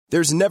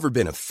There's never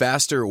been a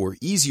faster or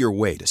easier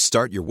way to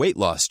start your weight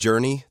loss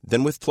journey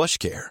than with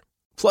PlushCare.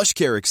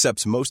 PlushCare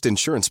accepts most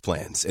insurance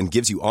plans and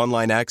gives you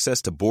online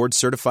access to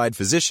board-certified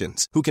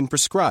physicians who can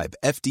prescribe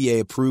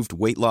FDA-approved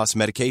weight loss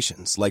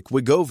medications like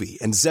Wegovy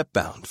and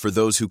Zepbound for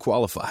those who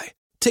qualify.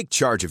 Take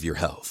charge of your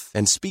health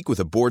and speak with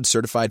a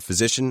board-certified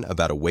physician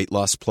about a weight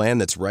loss plan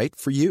that's right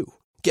for you.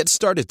 Get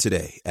started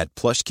today at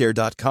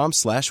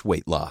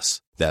plushcare.com/weight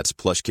loss. That's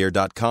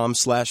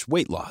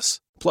plushcare.com/weight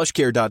loss.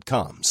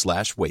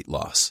 plushcare.com/weight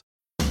loss.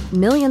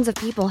 Millions of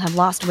people have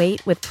lost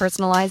weight with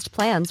personalized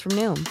plans from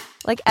Noom.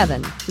 Like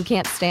Evan, who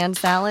can't stand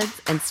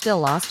salads and still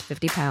lost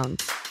 50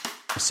 pounds.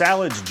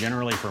 Salads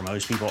generally for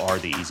most people are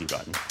the easy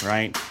button,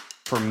 right?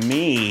 For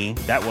me,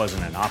 that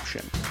wasn't an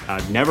option.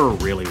 I never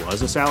really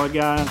was a salad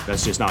guy.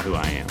 That's just not who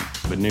I am.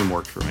 But Noom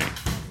worked for me.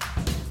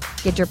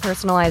 Get your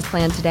personalized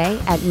plan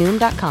today at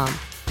Noom.com.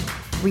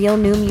 Real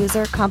Noom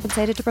user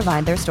compensated to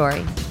provide their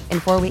story. In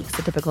 4 weeks,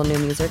 the typical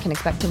Noom user can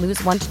expect to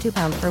lose 1 to 2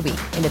 pounds per week.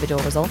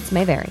 Individual results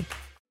may vary.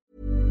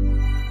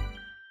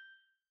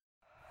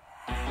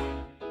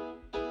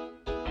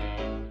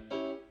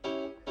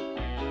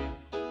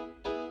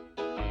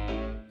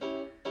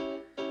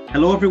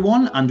 Hello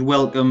everyone and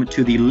welcome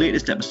to the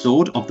latest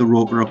episode of the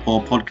Roker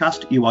Report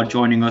podcast. You are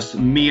joining us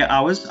mere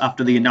hours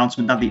after the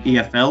announcement that the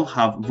EFL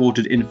have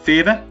voted in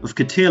favour of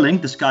curtailing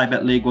the Sky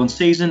Bet League One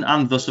season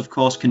and thus of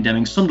course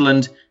condemning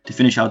Sunderland to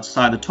finish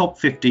outside the top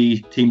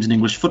 50 teams in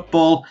English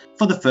football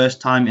for the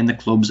first time in the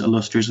club's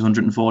illustrious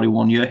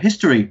 141-year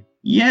history.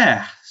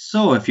 Yeah,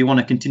 so if you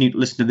want to continue to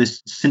listen to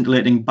this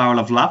scintillating barrel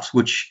of laughs,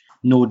 which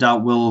no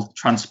doubt will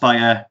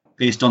transpire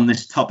based on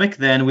this topic,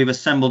 then we've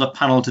assembled a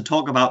panel to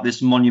talk about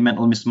this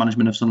monumental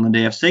mismanagement of Sunderland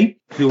AFC,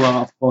 who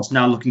are, of course,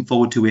 now looking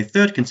forward to a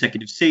third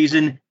consecutive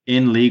season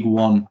in League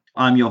One.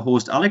 I'm your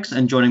host, Alex,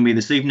 and joining me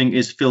this evening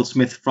is Phil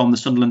Smith from the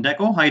Sunderland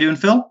Echo. How you doing,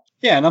 Phil?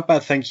 Yeah, not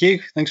bad, thank you.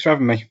 Thanks for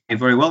having me. You're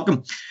very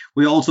welcome.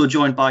 We're also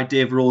joined by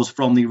Dave Rose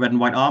from the Red and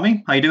White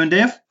Army. How you doing,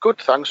 Dave? Good,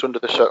 thanks, under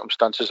the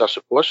circumstances, I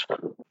suppose.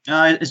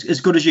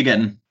 As good as you're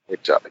getting.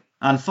 Exactly.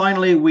 And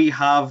finally, we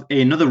have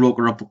another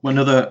Roker reporter,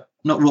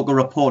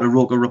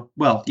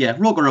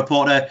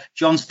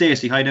 John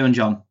Stacey. How you doing,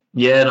 John?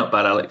 Yeah, not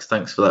bad, Alex.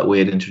 Thanks for that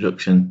weird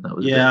introduction. That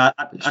was I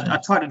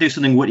tried to do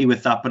something witty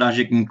with that, but as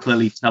you can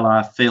clearly tell,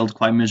 I failed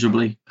quite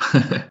miserably.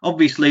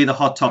 Obviously, the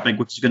hot topic,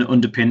 which is going to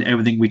underpin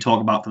everything we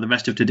talk about for the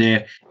rest of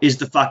today, is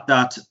the fact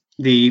that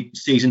the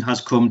season has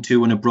come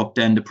to an abrupt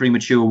end, a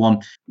premature one.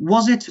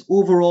 Was it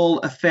overall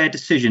a fair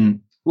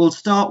decision? We'll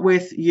start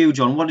with you,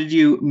 John. What did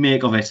you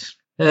make of it?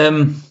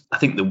 I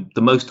think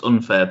the most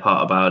unfair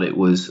part about it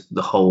was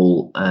the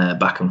whole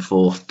back and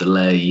forth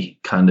delay,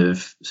 kind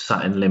of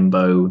sat in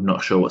limbo,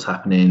 not sure what's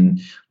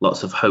happening,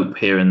 lots of hope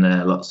here and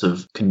there, lots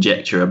of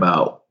conjecture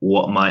about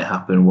what might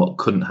happen, what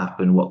couldn't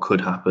happen, what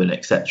could happen,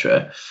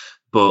 etc.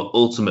 But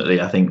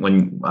ultimately, I think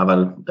when I've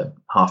had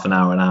half an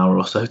hour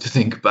or so to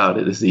think about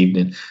it this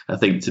evening, I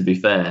think, to be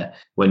fair,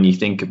 when you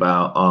think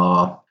about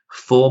our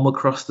form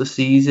across the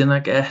season, I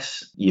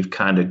guess you've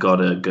kind of got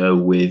to go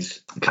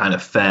with kind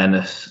of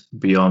fairness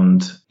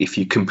beyond if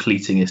you're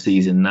completing a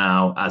season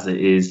now as it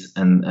is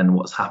and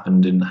what's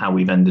happened and how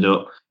we've ended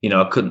up. You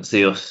know, I couldn't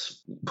see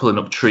us pulling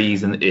up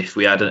trees, and if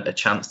we had a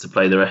chance to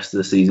play the rest of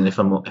the season, if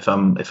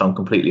I'm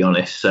completely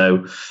honest.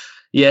 So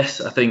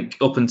yes, I think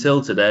up until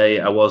today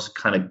I was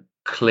kind of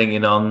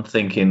clinging on,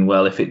 thinking,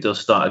 well, if it does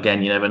start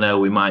again, you never know,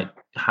 we might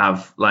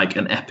have like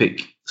an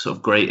epic sort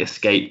of Great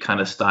Escape kind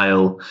of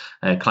style,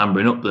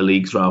 clambering up the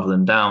leagues rather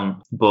than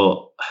down.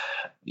 But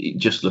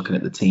just looking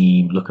at the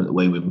team, looking at the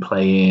way we've been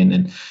playing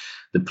and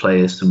the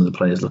players, some of the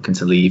players looking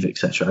to leave,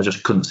 etc., I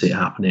just couldn't see it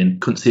happening,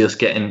 couldn't see us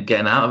getting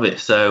out of it.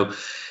 So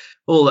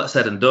all that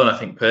said and done, I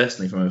think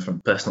personally,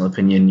 from personal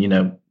opinion, you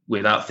know,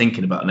 without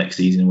thinking about next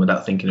season,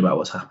 without thinking about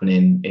what's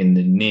happening in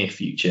the near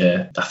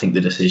future, I think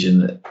the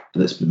decision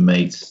that's been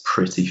made is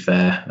pretty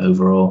fair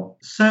overall.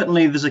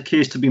 Certainly there's a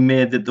case to be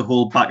made that the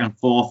whole back and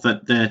forth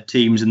that the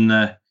teams in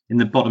the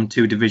bottom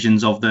two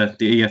divisions of the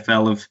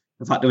EFL have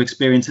had to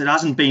experience, it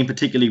hasn't been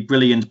particularly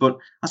brilliant. But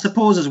I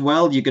suppose as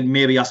well you could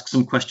maybe ask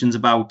some questions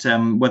about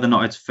whether or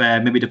not it's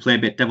fair, maybe to play a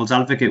bit devil's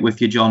advocate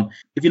with you, John.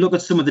 If you look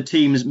at some of the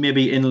teams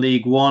maybe in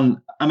League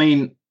One, I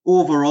mean,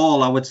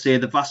 overall, I would say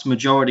the vast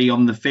majority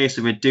on the face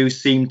of it do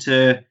seem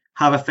to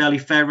have a fairly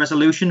fair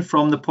resolution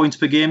from the points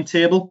per game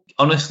table.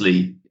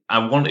 Honestly,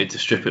 I wanted to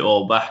strip it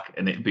all back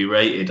and it be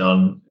rated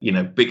on, you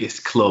know,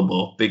 biggest club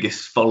or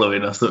biggest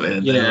following or something,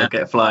 and then we'll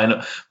get flying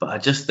up. But I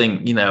just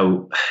think, you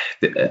know,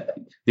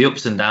 the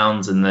ups and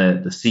downs and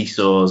the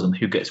seesaws and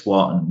who gets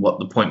what and what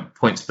the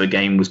points per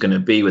game was going to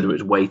be, whether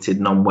it's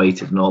weighted,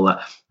 non-weighted and all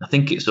that, I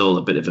think it's all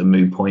a bit of a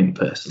moot point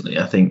personally.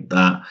 I think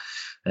that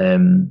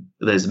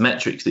there's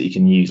metrics that you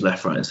can use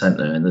left, right and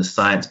centre, and there's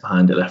science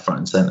behind it left, right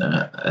and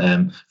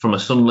centre. From a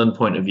Sunderland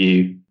point of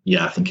view,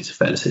 yeah, I think it's a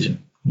fair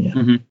decision. Yeah.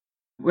 Mm-hmm.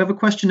 We have a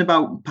question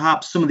about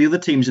perhaps some of the other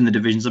teams in the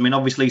divisions. I mean,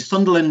 obviously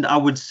Sunderland, I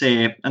would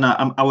say, and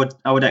I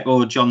would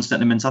echo John's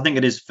sentiments. I think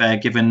it is fair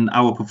given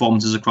our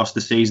performances across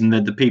the season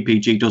that the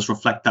PPG does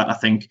reflect that, I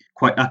think,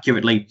 quite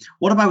accurately.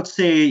 What about,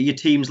 say, your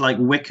teams like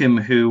Wycombe,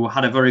 who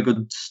had a very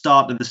good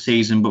start to the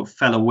season but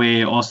fell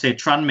away, or say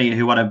Tranmere,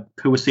 who had a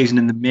poor season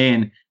in the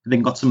main,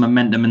 then got some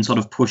momentum and sort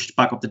of pushed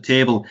back up the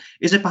table?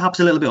 Is it perhaps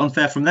a little bit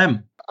unfair from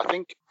them? I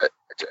think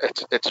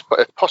it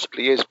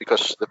possibly is,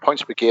 because the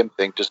points per game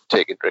thing doesn't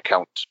take into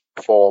account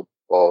form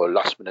or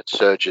last minute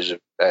surges of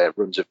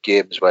runs of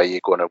games where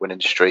you're going to win in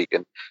streak,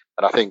 and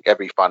I think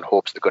every fan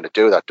hopes they're going to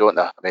do that, don't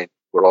they? I mean,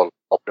 we're all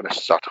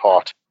optimists at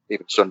heart.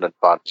 Even Sunderland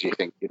fans, you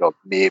think,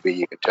 maybe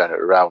you can turn it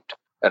around.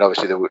 And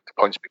obviously the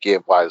points per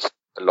game, whilst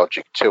the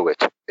logic to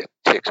it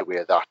takes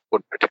away that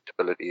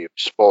unpredictability of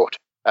sport.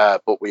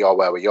 But we are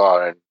where we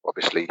are, and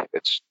obviously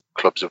it's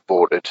clubs have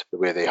voted the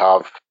way they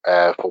have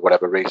for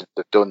whatever reason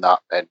they've done that,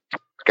 and I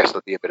guess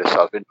there'll be a bit of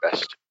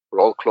self-interest for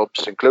all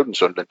clubs, including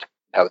Sunderland,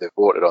 how they've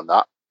voted on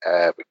that.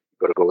 We've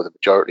got to go with the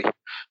majority.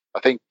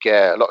 I think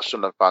a lot of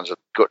Sunderland fans are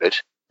gutted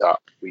that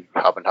we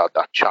haven't had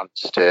that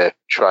chance to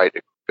try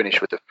to finish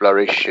with a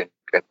flourish and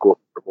go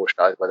promotion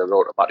either whether they're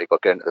automatically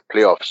got to get into the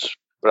playoffs.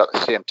 But at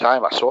the same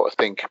time, I sort of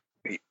think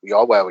we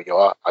are where we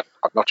are.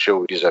 I'm not sure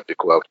we deserve to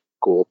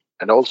go.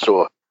 And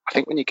also, I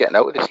think when you're getting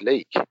out of this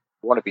league, you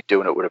want to be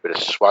doing it with a bit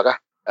of swagger,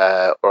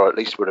 or at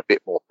least with a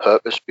bit more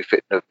purpose,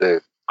 befitting of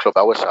the club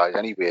our size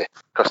anyway,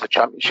 because the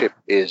Championship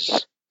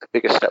is a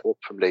bigger step up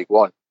from League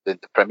One than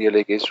the Premier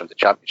League is from the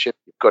Championship.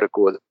 You've got to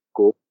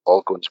go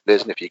all guns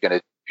blazing if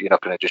you're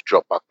not going to just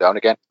drop back down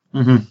again.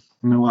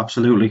 Mm-hmm. No,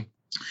 absolutely.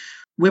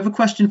 We have a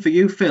question for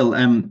you, Phil.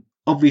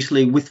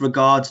 Obviously, with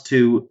regards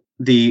to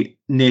the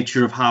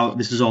nature of how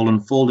this has all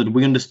unfolded,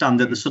 we understand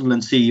that the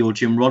Sunderland CEO,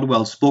 Jim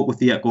Rodwell, spoke with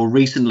the Echo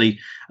recently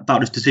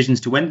about his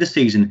decisions to end the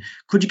season.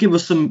 Could you give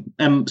us some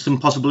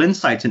possible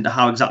insight into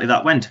how exactly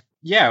that went?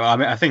 Yeah, well, I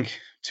mean, I think,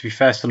 to be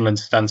fair,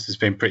 Sunderland's stance has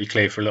been pretty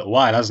clear for a little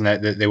while, hasn't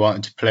it? That they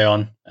wanted to play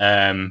on.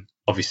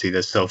 Obviously,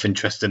 there's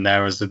self-interest in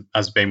there,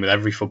 as been with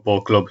every football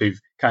club who've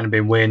kind of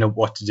been weighing up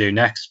what to do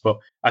next. But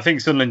I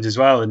think Sunderland as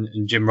well,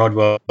 and Jim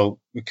Rodwell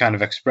kind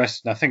of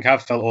expressed, and I think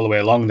I've felt all the way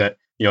along that,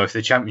 if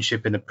the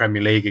Championship and the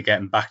Premier League are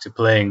getting back to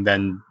playing,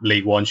 then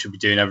League One should be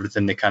doing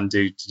everything they can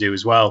do to do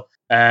as well.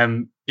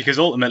 Because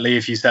ultimately,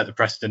 if you set the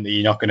precedent that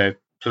you're not going to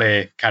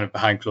play kind of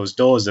behind closed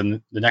doors,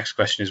 then the next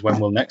question is, when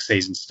will next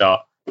season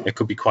start? It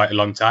could be quite a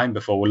long time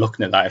before we're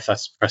looking at that, if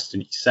that's the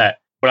precedent you set.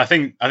 But I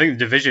think the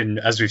division,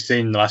 as we've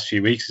seen in the last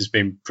few weeks, has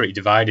been pretty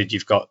divided.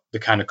 You've got the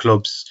kind of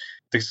clubs,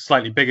 the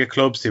slightly bigger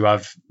clubs who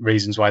have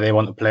reasons why they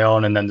want to play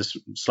on, and then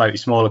the slightly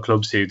smaller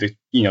clubs who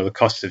the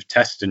costs of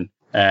testing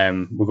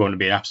were going to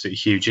be an absolutely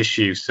huge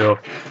issue. So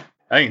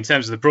I think in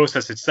terms of the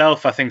process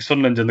itself, I think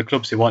Sunderland and the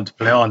clubs who want to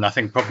play on, I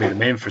think probably the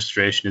main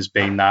frustration has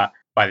been that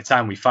by the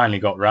time we finally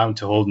got around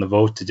to holding the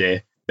vote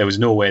today, there was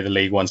no way the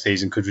League One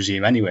season could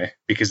resume anyway,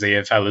 because the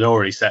EFL had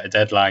already set a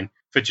deadline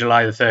for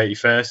July the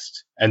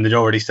 31st, and they'd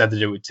already said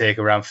that it would take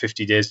around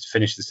 50 days to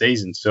finish the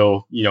season.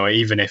 So,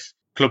 even if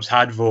clubs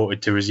had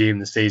voted to resume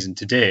the season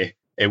today,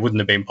 it wouldn't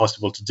have been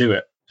possible to do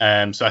it.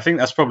 So I think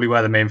that's probably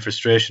where the main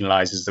frustration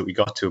lies, is that we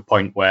got to a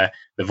point where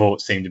the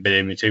vote seemed a bit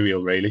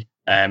immaterial, really.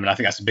 And I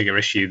think that's a bigger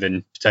issue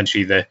than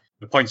potentially the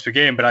points per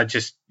game. But I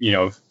just,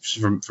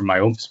 from my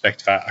own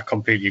perspective, I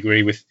completely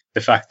agree with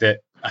the fact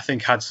that I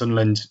think had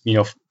Sunderland,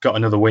 got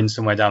another win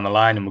somewhere down the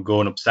line and we're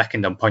going up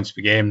second on points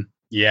per game,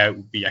 yeah, it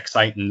would be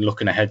exciting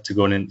looking ahead to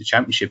going into the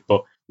Championship,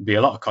 but there'd be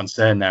a lot of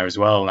concern there as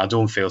well. And I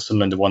don't feel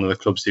Sunderland are one of the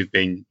clubs who've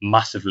been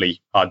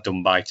massively hard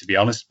done by, to be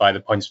honest, by the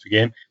points per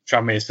game.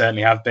 Tranmere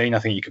certainly have been. I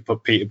think you could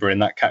put Peterborough in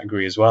that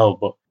category as well,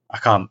 but I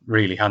can't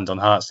really hand on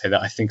heart say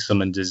that I think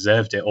Sunderland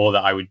deserved it, or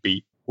that I would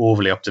be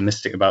overly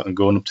optimistic about them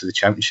going up to the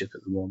Championship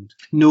at the moment.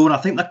 No, and I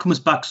think that comes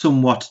back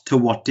somewhat to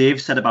what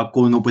Dave said about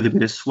going up with a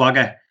bit of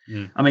swagger.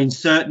 I mean,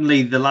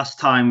 certainly the last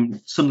time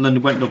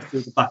Sunderland went up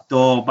through the back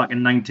door back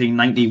in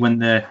 1990, when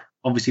they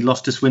obviously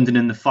lost to Swindon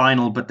in the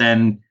final, but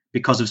then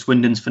because of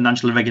Swindon's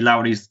financial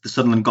irregularities, the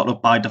Sunderland got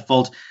up by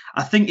default.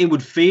 I think it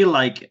would feel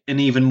like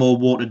an even more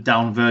watered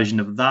down version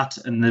of that,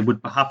 and there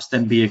would perhaps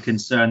then be a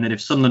concern that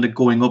if Sunderland are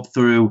going up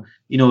through,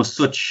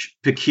 such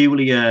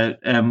peculiar,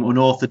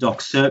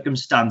 unorthodox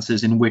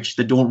circumstances in which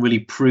they don't really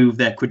prove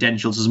their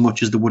credentials as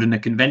much as they would in a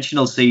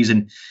conventional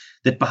season,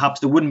 that perhaps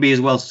they wouldn't be as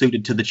well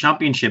suited to the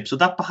Championship. So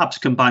that perhaps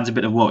combines a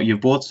bit of what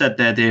you've both said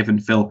there, Dave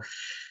and Phil.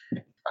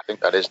 I think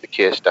that is the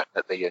case,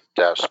 definitely.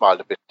 And smiled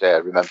a bit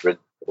remembering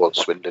the whole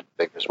Swindon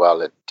thing as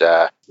well. And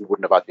we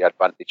wouldn't have had the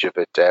advantage of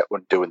it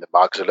undoing the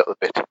mags a little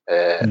bit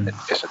and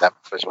kissing them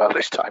as well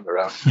this time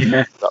around.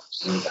 Yeah.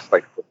 That's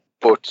quite good.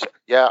 But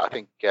yeah, I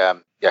think,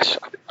 yes,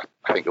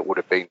 I think it would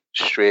have been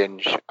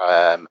strange.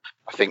 I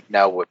think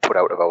now we're put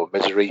out of our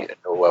misery and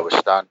know where we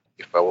stand.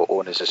 If our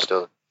owners are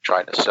still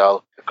trying to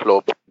sell the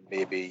club,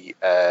 maybe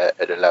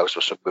it allows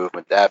for some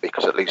movement there,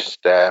 because at least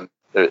there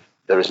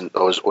isn't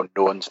those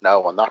unknowns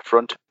now on that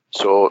front.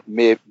 So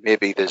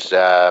maybe there's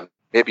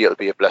maybe it'll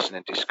be a blessing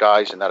in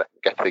disguise, and that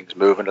get things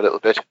moving a little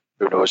bit.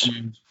 Who knows?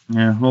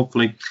 Yeah,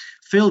 hopefully.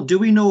 Phil, do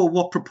we know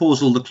what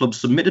proposal the club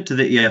submitted to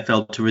the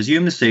EFL to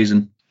resume the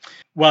season?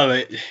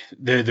 Well,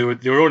 there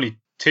were only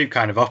two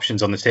kind of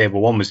options on the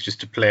table. One was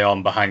just to play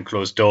on behind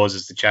closed doors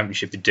as the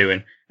Championship are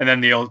doing. And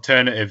then the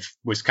alternative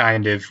was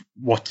kind of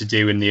what to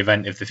do in the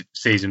event of the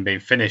season being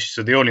finished.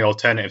 So the only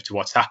alternative to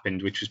what's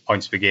happened, which was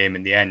points per game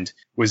in the end,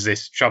 was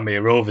this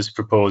Tranmere Rovers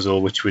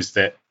proposal, which was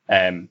that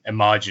a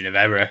margin of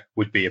error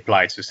would be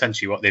applied. So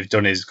essentially what they've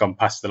done is gone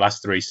past the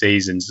last 3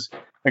 seasons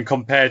and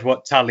compared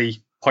what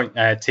tally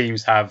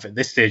teams have at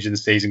this stage of the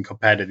season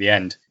compared to the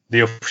end.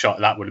 The upshot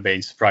of that would have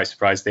been, surprise,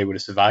 surprise, they would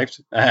have survived,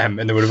 and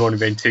there would have only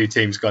been 2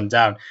 teams gone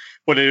down.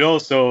 But it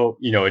also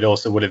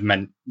would have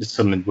meant that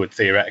Sunderland would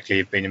theoretically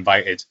have been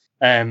invited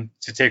to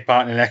take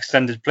part in an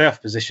extended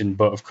playoff position.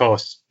 But of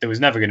course, there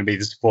was never going to be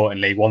the support in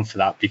League One for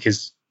that,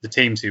 because the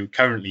teams who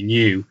currently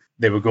knew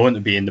they were going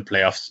to be in the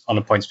playoffs on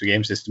a points per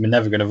game system are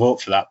never going to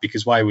vote for that,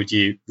 because why would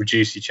you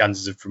reduce your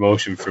chances of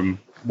promotion from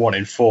 1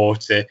 in 4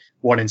 to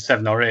 1 in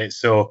 7 or 8?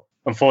 So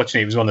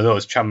unfortunately, it was one of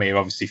those. Tranmere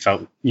obviously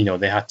felt,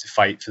 they had to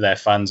fight for their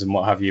fans and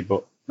what have you,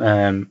 but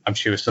I'm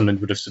sure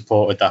Sunderland would have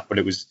supported that, but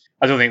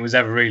I don't think it was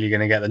ever really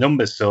going to get the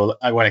numbers. So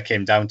when it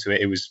came down to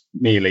it, it was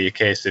merely a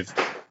case of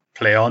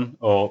play on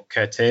or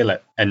curtail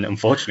it. And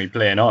unfortunately,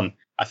 playing on,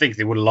 I think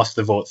they would have lost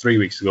the vote 3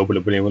 weeks ago, but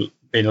it would have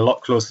been a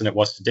lot closer than it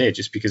was today,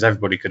 just because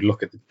everybody could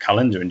look at the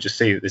calendar and just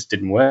see that this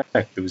didn't work.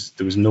 There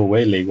was no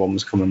way League One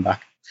was coming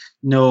back.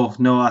 No,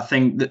 I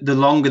think the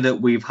longer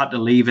that we've had to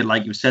leave it,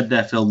 like you said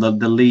there, Phil,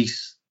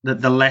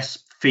 the less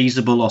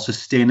feasible or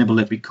sustainable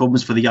it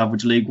becomes for the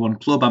average League One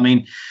club. I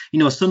mean,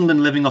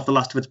 Sunderland, living off the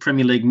last of its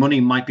Premier League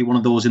money, might be one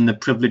of those in the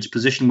privileged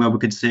position where we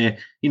could say,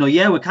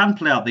 yeah, we can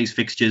play out these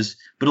fixtures,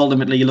 but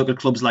ultimately you look at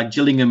clubs like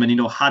Gillingham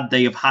and, had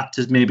they have had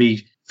to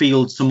maybe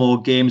field some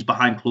more games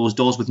behind closed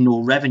doors with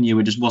no revenue,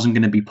 it just wasn't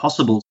going to be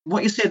possible.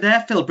 What you say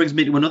there, Phil, brings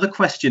me to another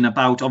question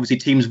about obviously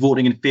teams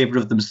voting in favour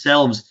of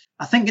themselves.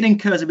 I think it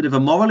incurs a bit of a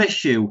moral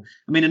issue.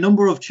 I mean, a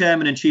number of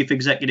chairman and chief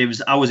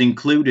executives, ours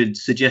included,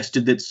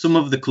 suggested that some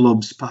of the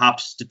clubs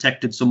perhaps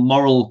detected some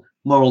moral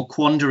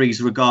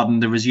quandaries regarding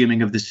the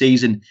resuming of the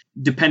season,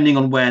 depending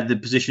on where the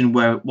position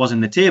was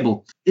in the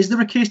table. Is there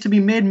a case to be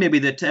made maybe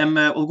that,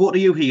 I'll go to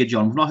you here,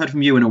 John, we've not heard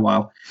from you in a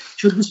while.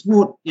 Should this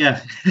vote,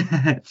 yeah.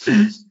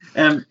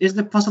 Is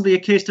there possibly a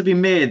case to be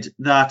made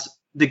that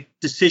the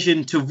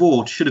decision to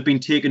vote should have been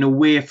taken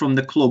away from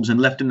the clubs and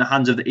left in the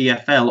hands of the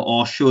EFL,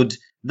 or should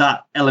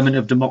that element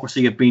of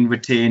democracy have been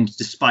retained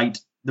despite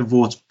the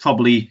votes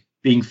probably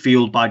being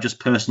fueled by just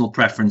personal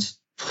preference?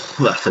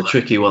 That's a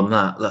tricky one,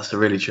 that's a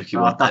really tricky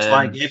one. That's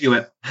why I gave you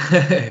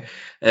it.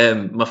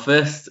 My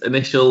first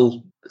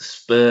initial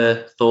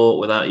spur thought,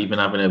 without even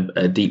having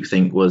a deep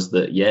think, was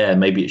that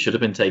maybe it should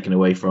have been taken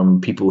away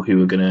from people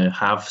who are going to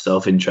have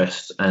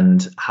self-interest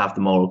and have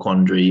the moral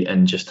quandary,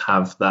 and just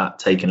have that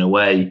taken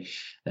away,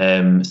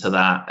 so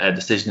that a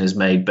decision is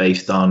made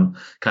based on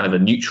kind of a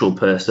neutral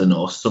person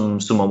or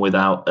someone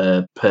without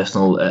a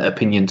personal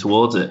opinion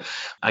towards it.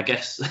 I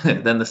guess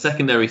then the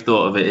secondary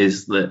thought of it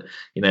is that,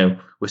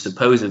 we're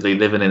supposedly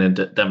living in a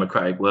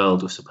democratic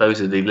world. We're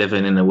supposedly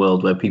living in a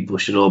world where people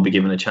should all be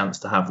given a chance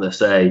to have their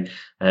say.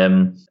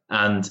 And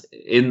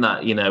in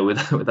that,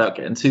 without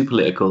getting too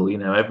political,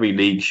 every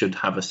league should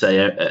have a say.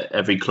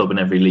 Every club in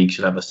every league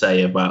should have a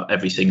say about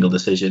every single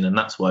decision. And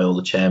that's why all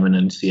the chairmen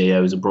and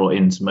CAOs are brought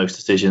into most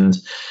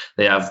decisions.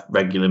 They have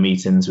regular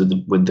meetings with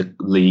the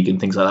league and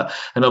things like that.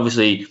 And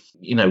obviously,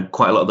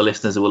 quite a lot of the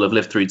listeners will have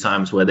lived through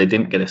times where they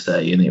didn't get a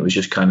say, and it was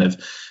just kind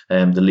of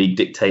the league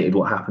dictated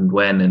what happened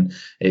when, and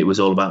it was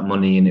all about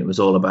money, and it was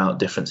all about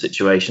different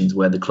situations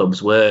where the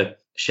clubs were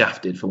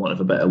shafted, for want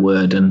of a better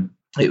word. And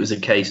it was a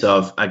case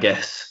of, I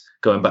guess,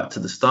 going back to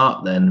the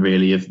start then,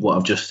 really, of what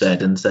I've just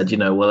said, and said,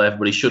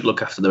 everybody should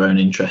look after their own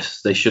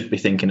interests. They should be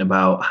thinking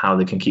about how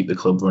they can keep the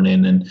club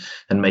running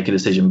and make a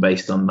decision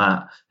based on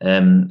that,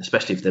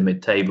 especially if they're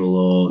mid-table,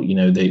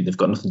 or they've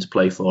got nothing to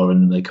play for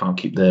and they can't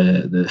keep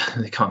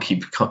they can't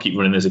keep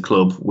running as a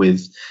club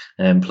with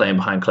playing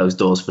behind closed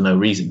doors for no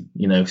reason,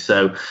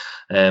 so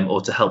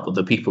or to help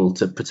other people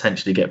to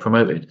potentially get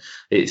promoted.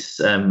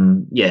 It's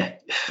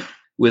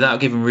without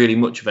giving really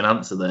much of an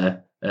answer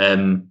there,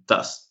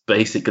 that's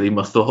basically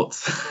my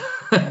thoughts.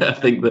 I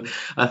think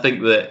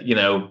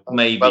that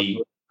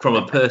maybe from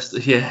a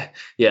person,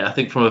 I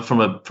think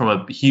from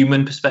a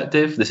human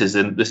perspective, this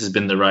has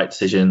been the right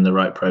decision, the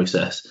right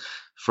process.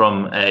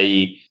 From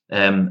a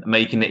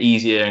making it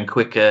easier and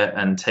quicker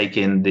and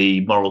taking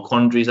the moral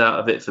quandaries out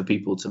of it for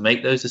people to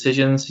make those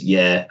decisions,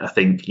 I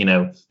think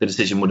the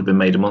decision would have been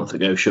made a month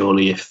ago,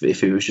 surely, if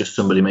it was just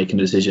somebody making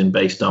a decision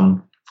based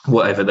on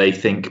whatever they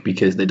think,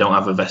 because they don't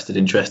have a vested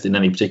interest in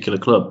any particular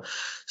club.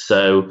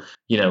 So,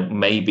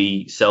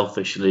 maybe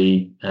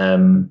selfishly,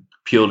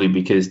 purely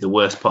because the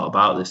worst part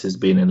about this has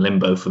been in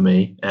limbo for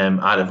me,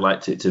 I'd have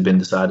liked it to have been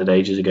decided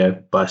ages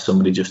ago by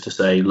somebody just to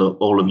say, look,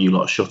 all of you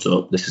lot, shut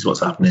up, this is what's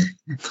happening.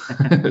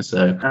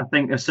 So I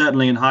think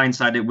certainly in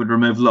hindsight, it would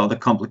remove a lot of the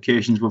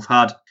complications we've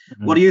had.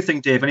 Mm-hmm. What do you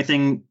think, Dave?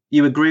 Anything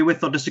you agree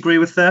with or disagree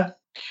with there?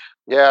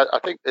 Yeah, I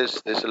think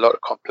there's a lot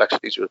of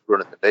complexities with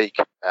running the league,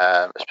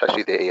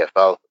 especially the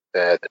EFL,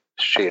 the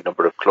sheer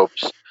number of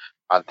clubs.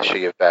 and the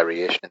sheer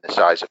variation in the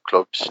size of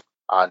clubs.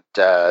 And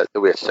the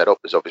way it's set up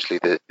is obviously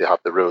they have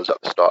the rules at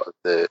the start of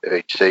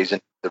each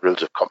season, the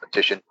rules of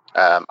competition.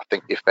 I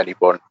think if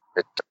anyone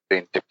had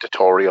been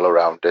dictatorial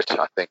around it,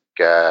 I think,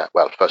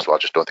 well, first of all, I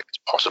just don't think it's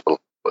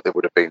possible, but they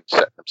would have been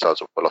setting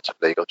themselves up for lots of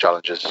legal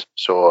challenges.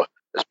 So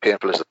as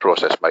painful as the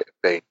process might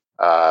have been,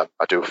 I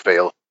do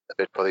feel a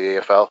bit for the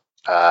EFL.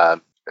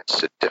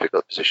 It's a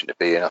difficult position to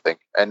be in, I think,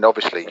 and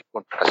obviously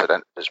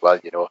unprecedented as well.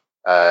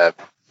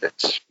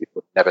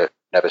 We've never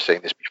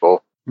seen this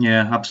before.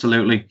 Yeah,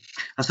 absolutely.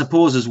 I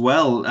suppose as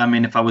well, I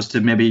mean, if I was to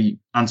maybe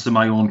answer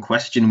my own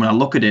question, when I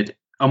look at it,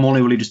 I'm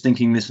only really just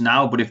thinking this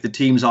now, but if the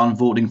teams aren't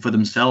voting for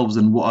themselves,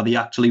 then what are they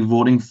actually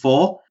voting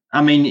for?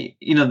 I mean,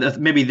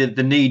 maybe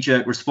the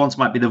knee-jerk response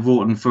might be they're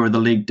voting for the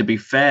league to be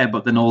fair,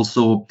 but then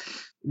also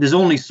there's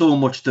only so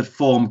much the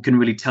form can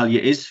really tell you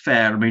is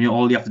fair. I mean,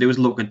 all you have to do is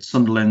look at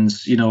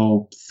Sunderland's,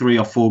 3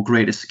 or 4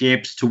 great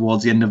escapes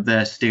towards the end of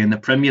their stay in the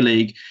Premier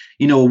League.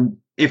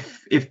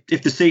 If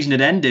the season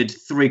had ended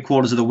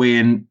 3/4 of the way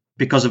in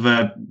because of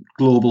a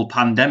global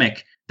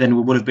pandemic, then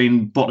we would have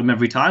been bottom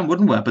every time,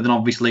 wouldn't we? But then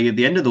obviously at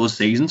the end of those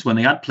seasons, when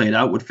they had played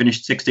out, would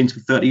finish 16th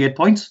with 38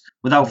 points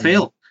without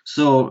fail.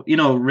 So,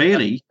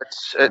 really...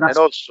 And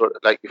also,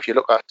 like, if you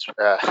look at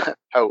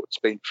how it's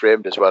been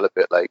framed as well a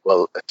bit, like,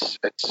 well, it's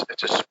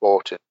a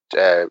sport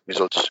and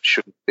results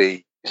shouldn't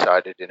be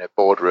decided in a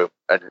boardroom.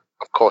 And,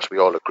 of course, we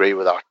all agree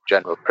with that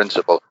general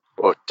principle.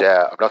 But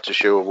I'm not so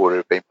sure we would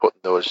have been putting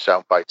those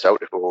sound bites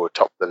out if we were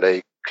top of the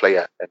league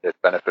clear and it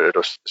benefited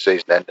us the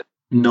season ending.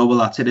 No, well,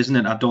 that's it, isn't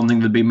it? I don't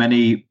think there'd be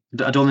many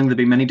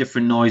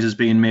different noises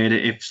being made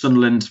if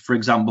Sunderland, for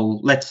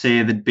example, let's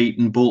say they'd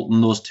beaten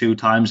Bolton those 2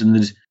 times and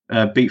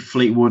they'd beat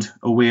Fleetwood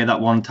away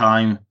that one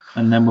time,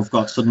 and then we've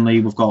got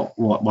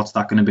what's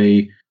that going to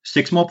be?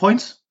 6 more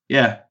points?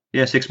 Yeah,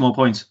 6 more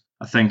points.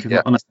 I think,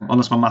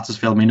 unless my maths has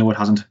failed me. No, it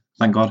hasn't.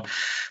 Thank God.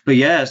 But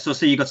yeah, so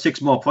say you got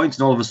 6 more points,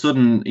 and all of a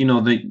sudden,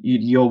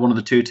 you're one of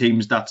the 2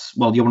 teams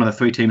you're one of the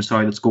 3 teams,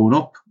 that's going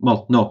up.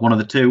 Well, no, one of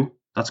the 2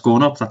 that's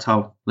going up. That's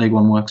how League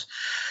One works.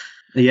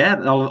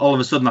 Yeah, all of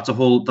a sudden, that's a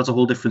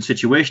whole different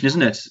situation,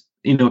 isn't it?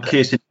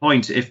 Case in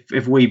point,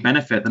 if we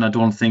benefit, then I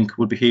don't think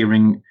we'll be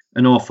hearing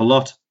an awful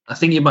lot. I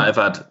think you might have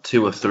had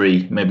 2 or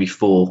 3, maybe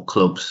 4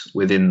 clubs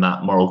within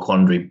that moral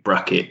quandary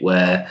bracket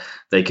where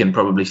they can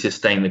probably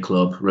sustain the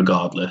club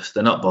regardless.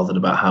 They're not bothered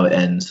about how it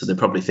ends. So they're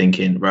probably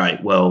thinking,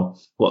 right, well,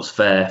 what's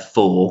fair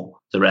for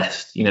the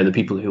rest? The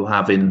people who are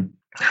having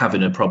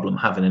a problem,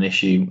 having an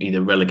issue,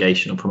 either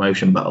relegation or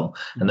promotion battle.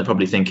 And they're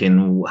probably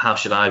thinking, well, how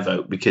should I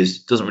vote?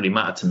 Because it doesn't really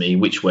matter to me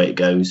which way it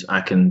goes.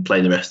 I can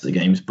play the rest of the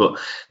games. But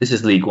this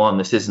is League One.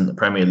 This isn't the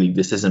Premier League.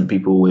 This isn't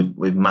people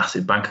with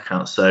massive bank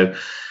accounts. So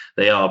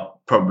they are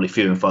probably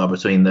few and far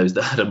between those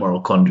that had a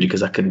moral quandary,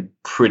 because I can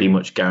pretty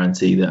much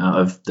guarantee that out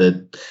of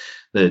the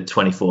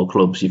 24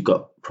 clubs, you've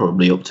got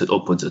probably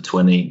upwards of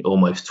 20,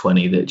 almost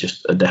 20 that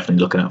just are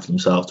definitely looking out for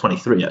themselves.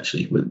 23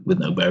 actually with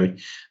no Berry.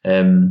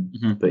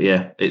 But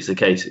yeah, it's the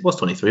case. It was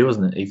 23,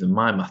 wasn't it? Even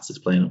my maths is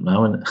playing up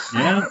now, isn't it?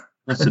 Yeah.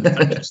 That's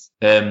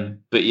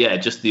but yeah,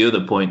 just the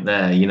other point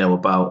there,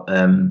 about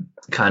playing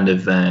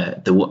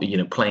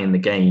the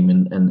game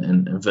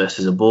and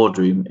versus a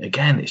boardroom.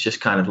 Again, it's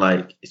just kind of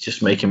like, it's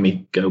just making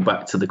me go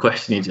back to the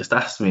question you just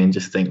asked me and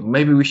just think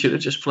maybe we should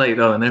have just played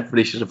on and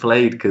everybody should have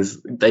played,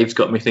 because Dave's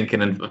got me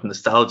thinking of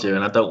nostalgia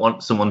and I don't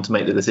want someone to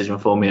make the decision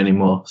for me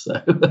anymore.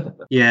 So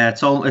yeah,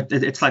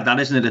 it's like that,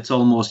 isn't it? It's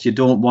almost, you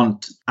don't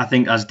want, I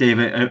think as Dave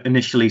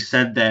initially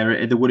said there,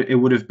 it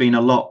would have been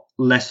a lot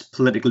less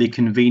politically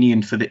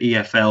convenient for the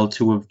EFL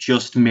to have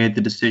just made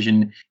the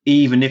decision,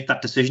 even if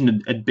that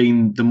decision had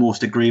been the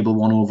most agreeable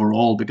one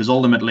overall, because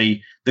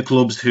ultimately the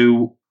clubs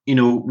who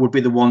would be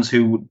the ones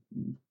who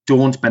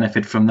don't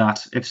benefit from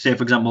that. If, say,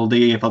 for example,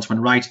 the EFL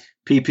went, right,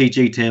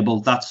 PPG table,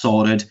 that's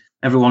sorted,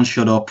 everyone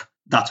shut up,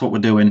 that's what we're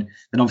doing,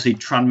 then obviously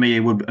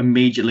Tranmere would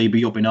immediately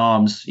be up in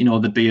arms.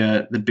 There'd be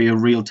a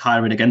real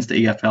tirade against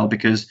the EFL,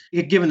 because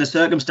given the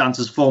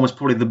circumstances, form is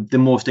probably the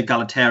most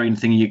egalitarian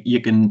thing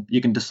you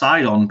can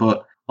decide on.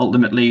 But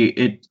ultimately,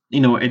 it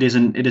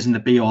isn't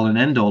the be all and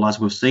end all, as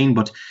we've seen.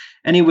 But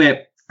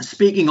anyway,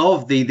 speaking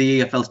of the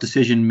EFL's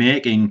decision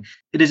making,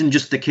 it isn't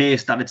just the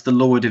case that it's the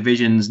lower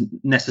divisions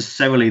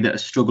necessarily that are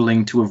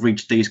struggling to have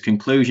reached these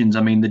conclusions.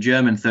 I mean, the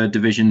German third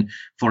division,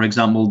 for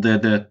example,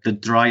 the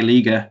Drei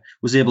Liga,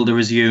 was able to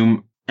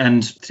resume,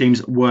 and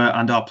teams were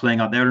and are playing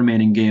out their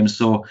remaining games.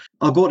 So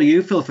I'll go to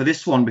you, Phil, for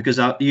this one, because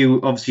you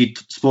obviously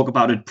spoke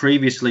about it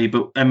previously.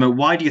 But Emma,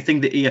 why do you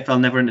think the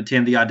EFL never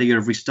entertained the idea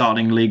of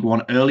restarting League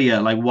One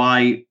earlier? Like,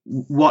 why?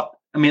 What?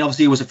 I mean,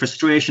 obviously, it was a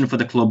frustration for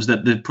the clubs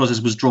that the process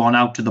was drawn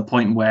out to the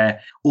point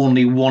where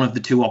only one of the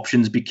 2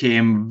 options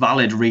became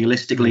valid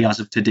realistically as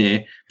of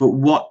today. But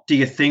what do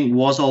you think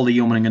was all the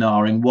umming and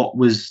ahhing? What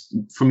was,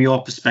 from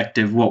your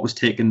perspective, what was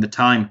taking the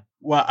time?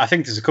 Well, I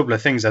think there's a couple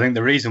of things. I think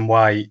the reason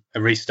why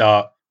a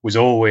restart was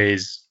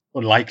always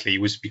unlikely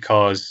was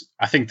because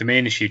I think the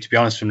main issue, to be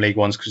honest, from League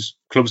One's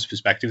club's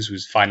perspectives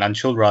was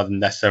financial rather than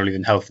necessarily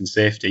than health and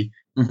safety.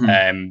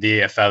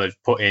 The EFL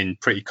have put in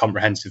pretty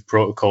comprehensive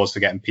protocols for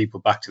getting people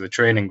back to the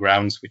training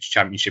grounds, which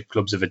Championship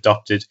clubs have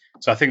adopted.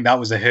 So I think that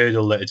was a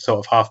hurdle that had sort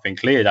of half been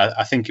cleared.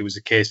 I think it was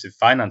a case of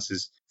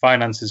finances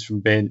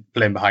from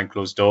playing behind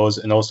closed doors,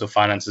 and also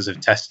finances of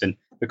testing.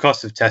 The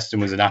cost of testing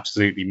was an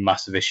absolutely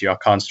massive issue. I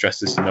can't stress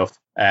this enough.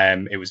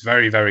 It was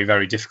very, very,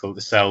 very difficult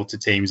to sell to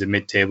teams in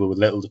mid-table with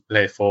little to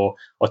play for,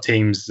 or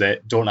teams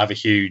that don't have a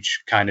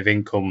huge kind of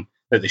income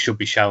that they should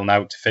be shelling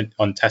out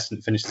on testing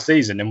to finish the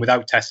season. And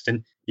without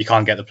testing, you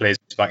can't get the players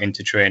back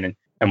into training.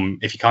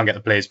 And if you can't get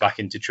the players back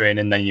into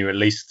training, then you're at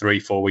least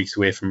 3-4 weeks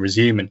away from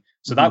resuming.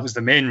 So that was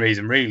the main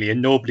reason, really.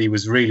 And nobody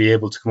was really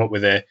able to come up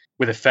with a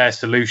fair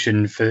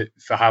solution for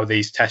how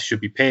these tests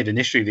should be paid.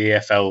 Initially, the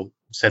EFL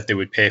said they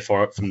would pay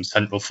for it from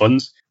central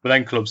funds. But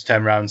then clubs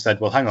turned around and said,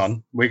 well, hang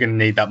on, we're going to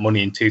need that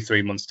money in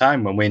 2-3 months'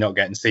 time when we're not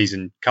getting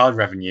season card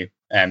revenue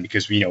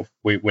because,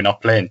 we're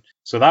not playing.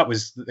 So that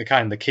was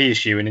the key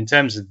issue. And in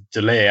terms of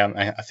delay,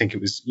 I think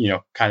it was,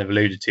 kind of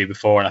alluded to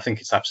before, and I think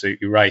it's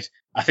absolutely right.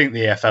 I think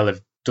the EFL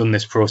have done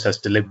this process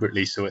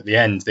deliberately, so at the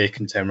end they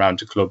can turn around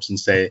to clubs and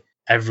say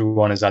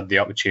everyone has had the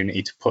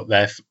opportunity to put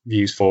their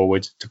views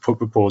forward, to put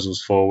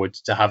proposals forward,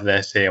 to have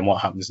their say on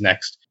what happens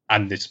next,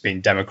 and it's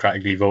been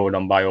democratically voted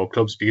on by all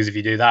clubs. Because if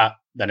you do that,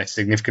 then it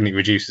significantly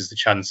reduces the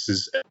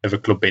chances of a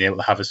club being able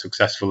to have a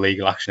successful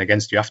legal action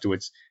against you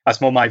afterwards.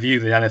 That's more my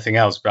view than anything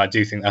else, but I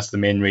do think that's the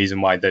main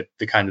reason why the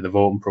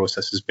voting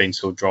process has been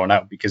so drawn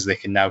out, because they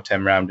can now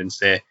turn around and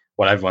say,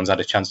 well, everyone's had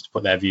a chance to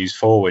put their views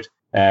forward.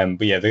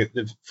 But yeah,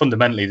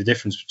 fundamentally the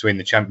difference between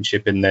the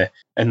Championship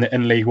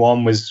and League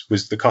One was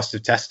the cost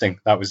of testing.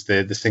 That was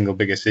the single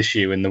biggest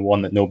issue, and the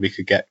one that nobody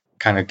could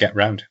get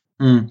round.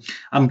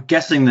 I'm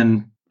guessing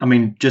then.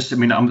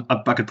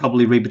 I could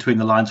probably read between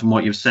the lines from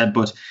what you've said,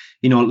 but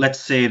let's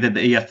say that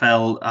the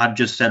EFL had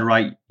just said,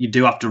 right, you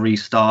do have to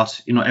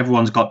restart.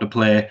 Everyone's got to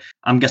play.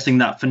 I'm guessing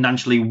that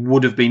financially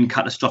would have been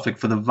catastrophic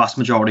for the vast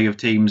majority of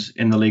teams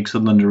in the league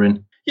Sunderland are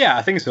in. Yeah,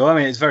 I think so. I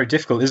mean, it's very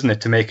difficult, isn't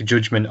it, to make a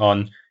judgment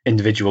on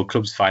individual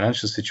clubs'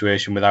 financial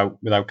situation without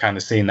kind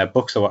of seeing their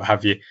books or what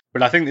have you.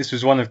 But I think this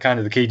was one of kind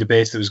of the key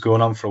debates that was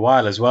going on for a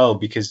while as well,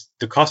 because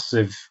the costs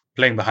of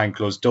playing behind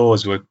closed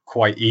doors were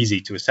quite easy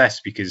to assess,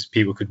 because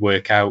people could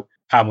work out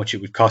how much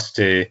it would cost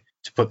to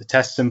put the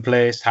tests in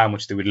place, how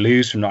much they would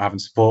lose from not having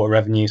supporter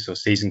revenue, so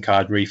season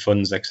card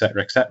refunds,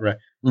 etc., etc.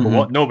 But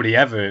what nobody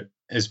ever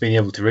has been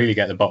able to really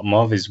get the bottom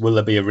of is, will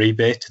there be a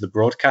rebate to the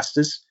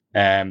broadcasters?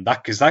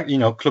 Because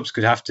clubs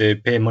could have to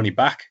pay money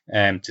back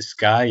to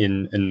Sky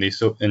and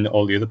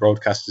all the other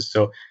broadcasters.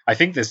 So I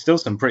think there's still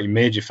some pretty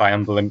major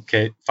financial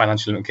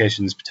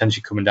implications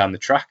potentially coming down the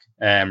track,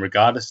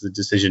 regardless of the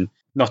decision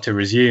not to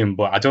resume.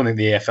 But I don't think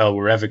the EFL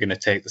were ever going to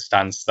take the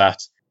stance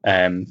that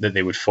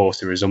they would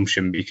force a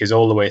resumption, because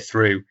all the way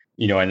through,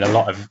 and a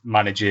lot of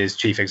managers,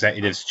 chief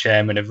executives,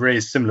 chairmen have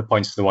raised similar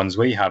points to the ones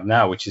we have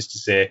now, which is to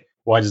say,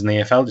 why doesn't the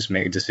EFL just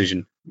make a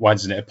decision? Why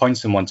doesn't it appoint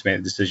someone to make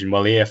a decision?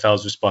 Well, the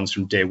EFL's response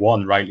from day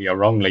one, rightly or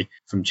wrongly,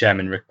 from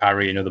Chairman Rick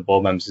Parry and other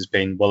board members has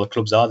been, well, the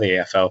clubs are the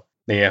EFL.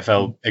 The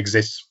EFL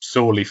exists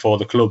solely for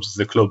the clubs.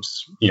 The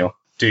clubs,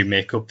 do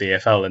make up the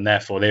EFL, and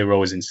therefore they were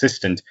always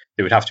insistent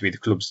it would have to be the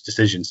club's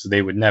decision. So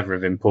they would never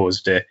have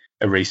imposed a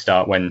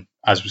restart when,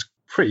 as was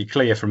pretty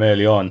clear from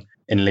early on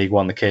in League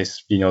One, the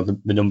case, the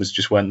numbers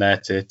just weren't there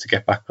to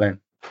get back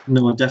playing.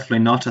 No, definitely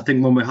not. I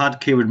think when we had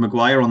Kieran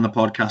Maguire on the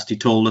podcast, he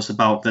told us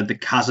about the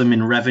chasm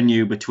in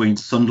revenue between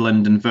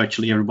Sunderland and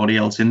virtually everybody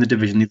else in the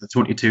division, the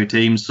 22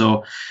 teams.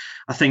 So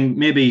I think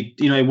maybe,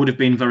 it would have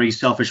been very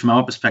selfish from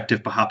our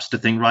perspective, perhaps, to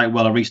think, right,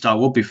 well, a restart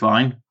would be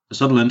fine. For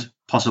Sunderland,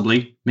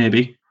 possibly,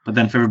 maybe. But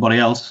then for everybody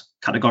else,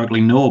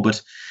 categorically no. But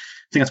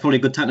I think that's probably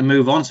a good time to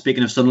move on,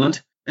 speaking of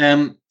Sunderland.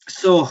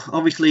 So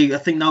obviously, I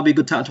think now would be a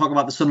good time to talk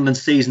about the Sunderland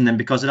season then,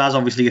 because it has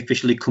obviously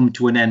officially come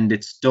to an end.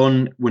 It's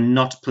done. We're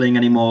not playing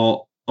any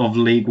more of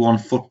League One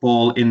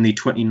football in the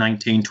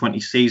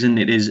 2019-20 season.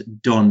 It is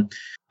done.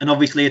 And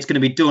obviously it's going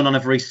to be done on a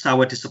very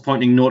sour,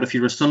 disappointing note if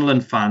you're a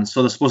Sunderland fan.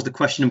 So I suppose the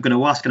question I'm going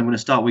to ask, and I'm going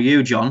to start with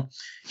you, John,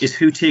 is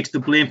who takes the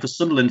blame for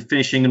Sunderland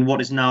finishing in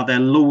what is now their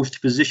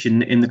lowest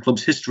position in the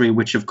club's history,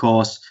 which of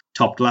course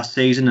topped last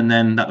season, and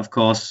then that of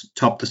course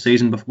topped the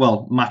season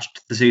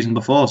matched the season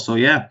before. So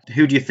yeah,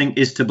 who do you think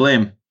is to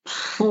blame?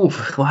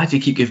 Why do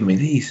you keep giving me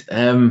these?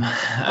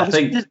 I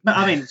think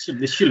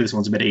surely this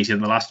one's a bit easier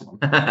than the last one.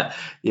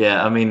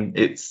 Yeah, I mean,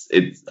 it's.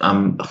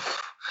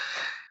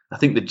 I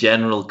think the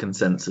general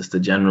consensus, the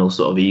general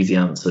sort of easy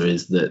answer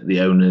is that the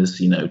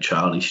owners,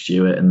 Charlie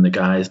Stewart and the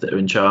guys that are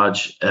in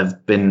charge,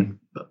 have been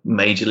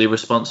majorly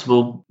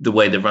responsible. The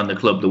way they've run the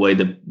club, the way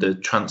the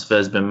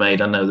transfer's been made.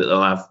 I know that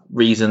they'll have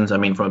reasons. I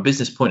mean, from a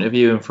business point of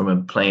view and from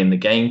a playing the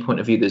game point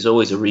of view, there's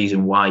always a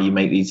reason why you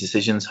make these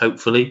decisions,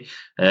 hopefully.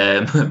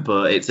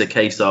 But it's a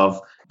case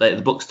of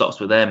the buck stops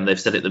with them. They've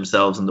said it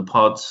themselves in the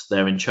pods.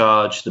 They're in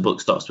charge. The buck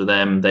stops with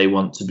them. They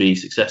want to be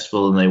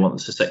successful, and they want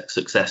the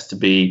success to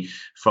be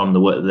from the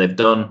work that they've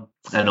done.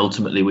 And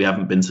ultimately, we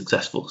haven't been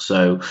successful.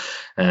 So,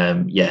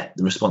 the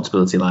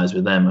responsibility lies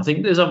with them. I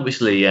think there's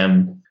obviously a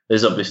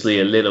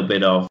little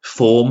bit of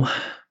form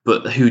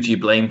But who do you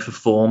blame for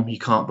form? You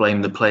can't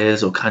blame the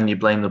players, or can you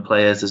blame the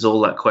players? There's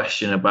all that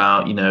question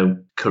about,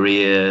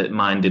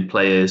 career-minded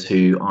players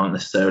who aren't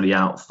necessarily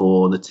out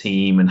for the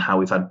team, and how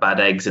we've had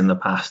bad eggs in the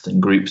past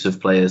and groups of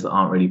players that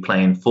aren't really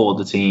playing for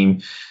the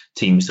team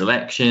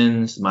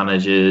selections,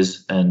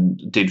 managers,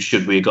 and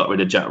should we have got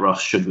rid of Jack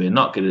Ross? Should we have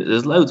not get it?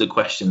 There's loads of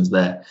questions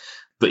there.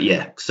 But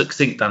yeah,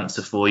 succinct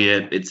answer for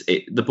you.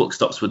 The buck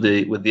stops with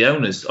the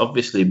owners,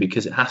 obviously,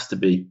 because it has to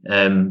be.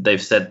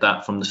 They've said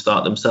that from the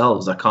start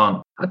themselves. I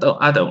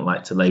don't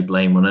like to lay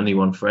blame on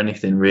anyone for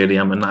anything, really.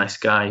 I'm a nice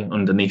guy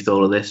underneath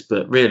all of this,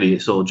 but really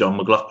it's all John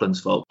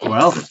McLaughlin's fault.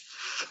 Well,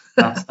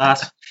 that's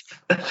that.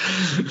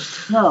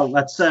 No,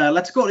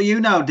 let's go to you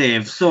now,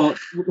 Dave. So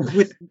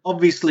with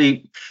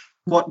obviously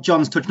what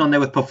John's touching on there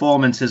with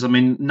performances, I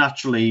mean,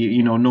 naturally,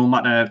 no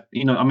matter,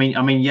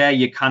 yeah,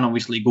 you can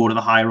obviously go to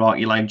the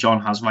hierarchy like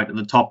John has right at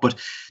the top, but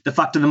the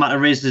fact of the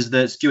matter is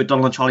that Stuart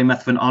Donald and Charlie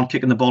Methven aren't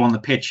kicking the ball on the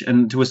pitch,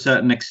 and to a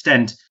certain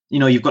extent,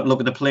 you've got to look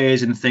at the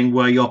players and think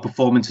where your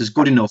performance is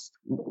good enough.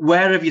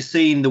 Where have you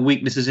seen the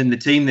weaknesses in the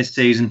team this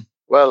season?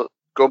 Well,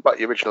 going back to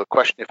your original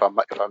question, if I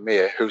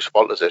may, whose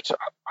fault is it?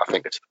 I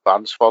think it's the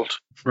fans' fault.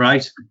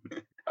 Right.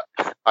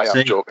 I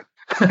am joking.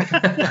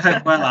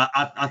 Well,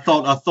 I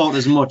thought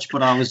as much,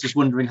 but I was just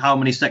wondering how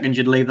many seconds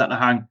you'd leave that to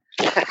hang.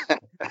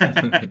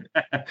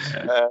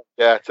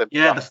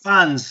 The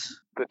fans,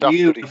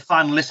 the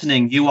fan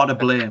listening, you are to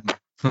blame.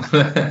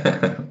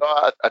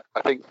 I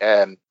think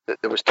that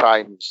there was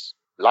times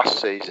last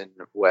season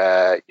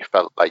where you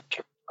felt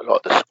like a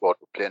lot of the squad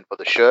were playing for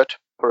the shirt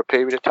for a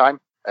period of time.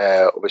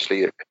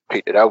 Obviously, it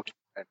petered out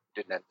and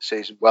didn't end the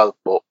season well,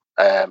 but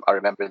I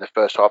remember in the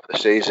first half of the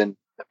season,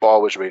 the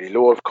bar was really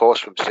low, of course,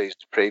 from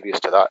seasons previous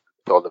to that,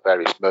 with all the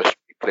various mercenary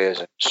players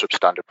and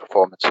substandard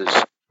performances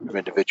from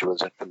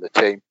individuals and from the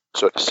team.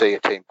 So to see a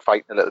team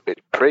fighting a little bit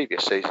in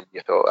previous season,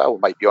 you thought, we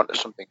might be onto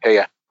something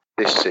here.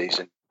 This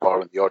season,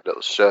 barring the odd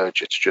little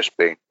surge, it's just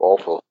been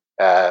awful.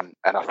 And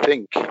I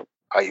think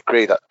I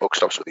agree that the buck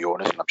stops with the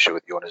owners, and I'm sure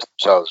the owners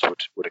themselves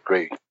would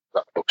agree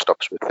that the buck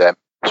stops with them.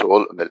 So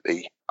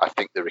ultimately, I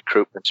think the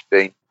recruitment's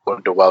been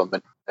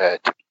underwhelming, to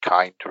be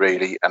kind,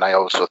 really. And I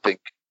also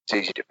think it's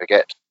easy to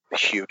forget the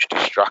huge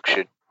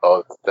distraction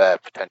of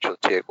potential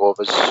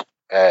takeovers.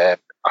 I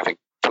think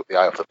took the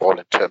eye off the ball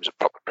in terms of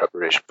proper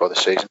preparation for the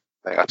season.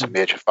 I think that's a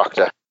major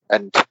factor.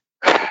 And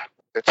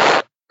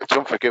it's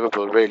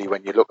unforgivable, really,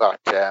 when you look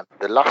at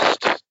the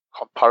last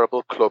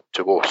comparable club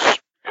to us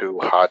who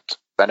had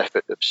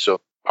benefit of some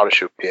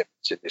parachute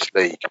payments in this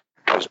league.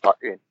 It was back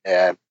in,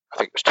 I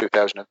think it was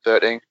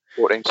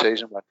 2013-14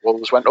 season when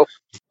Wolves went up.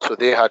 So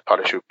they had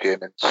parachute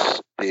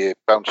payments. They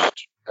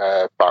bounced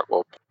back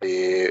up.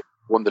 They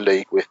won the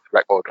league with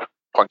record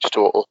points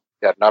total.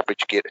 They had an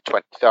average gate of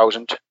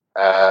 20,000. It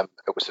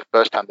was the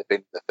first time they've been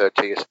in the third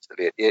tier since the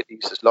late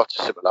 80s. There's lots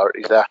of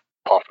similarities there,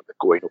 apart from the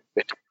going up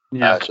bit.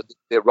 Yeah. So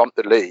they romped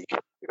the league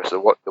because they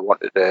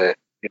wanted to,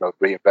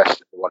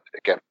 reinvest, and they wanted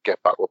to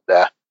get back up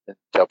there. And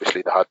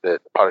obviously they had the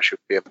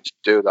parachute payments to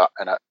do that.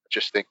 And I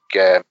just think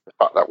the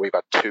fact that we've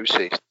had 2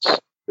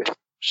 seasons with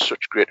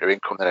such greater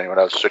income than anyone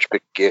else, such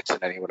big gates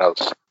than anyone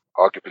else,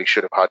 arguably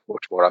should have had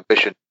much more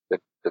ambition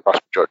than the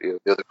vast majority of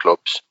the other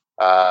clubs.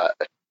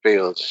 It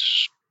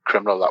feels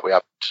criminal that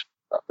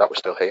that we're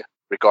still here,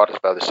 regardless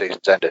of how the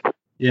season's ended.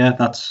 Yeah,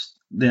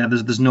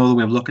 there's no other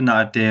way of looking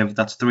at it, Dave.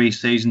 That's 3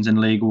 seasons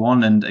in League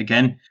One, and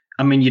again,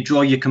 I mean, you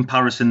draw your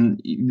comparison.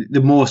 You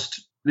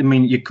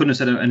couldn't have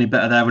said it any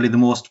better there, really. The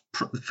most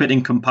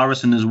fitting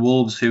comparison is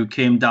Wolves, who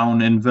came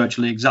down in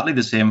virtually exactly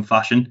the same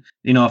fashion.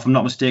 If I'm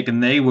not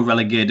mistaken, they were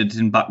relegated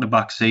in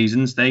back-to-back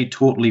seasons. They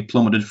totally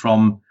plummeted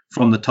from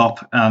the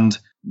top, and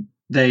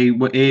they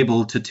were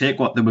able to take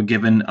what they were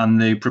given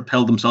and they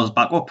propelled themselves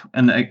back up.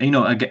 And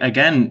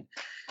again,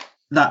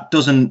 that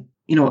doesn't,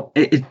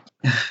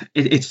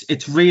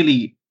 it's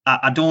really.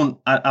 I'm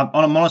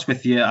honest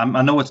with you.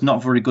 I know it's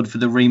not very good for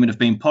the remit of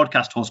being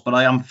podcast host, but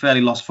I am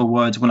fairly lost for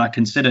words when I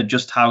consider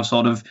just how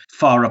sort of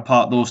far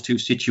apart those 2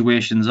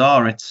 situations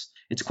are. It's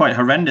quite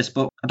horrendous.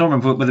 But I don't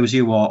remember whether it was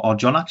you or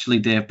John, actually,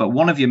 Dave, but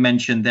one of you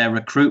mentioned their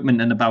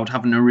recruitment and about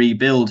having a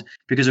rebuild,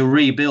 because a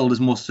rebuild is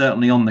most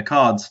certainly on the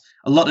cards.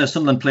 A lot of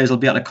Sunderland players will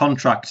be out of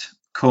contract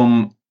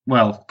come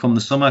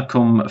the summer,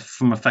 come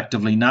from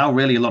effectively now.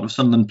 Really, a lot of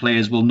Sunderland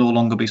players will no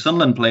longer be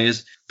Sunderland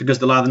players because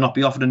they'll either not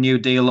be offered a new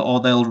deal or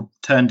they'll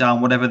turn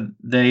down whatever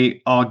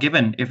they are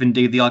given, if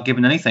indeed they are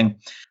given anything.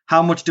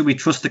 How much do we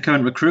trust the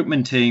current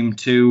recruitment team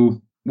to,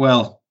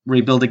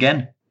 rebuild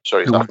again?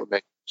 Sorry, is that for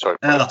me? Sorry.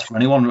 That's for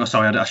anyone.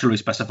 Sorry, I should really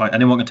specify.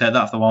 Anyone can take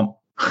that if they want.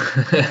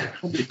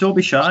 Don't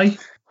be shy.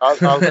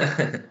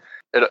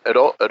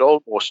 It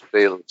almost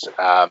feels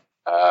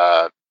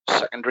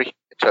secondary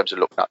in terms of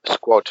looking at the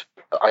squad.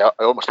 I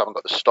almost haven't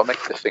got the stomach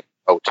to think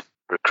about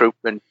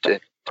recruitment and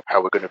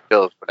how we're going to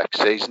build for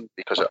next season,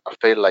 because I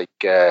feel like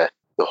the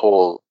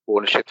whole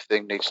ownership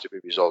thing needs to be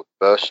resolved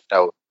first.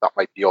 Now, that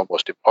might be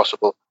almost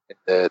impossible in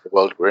the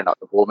world we're in at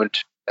the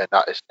moment, and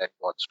that isn't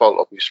anyone's fault,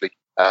 obviously.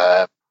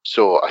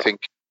 So I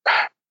think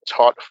it's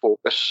hard to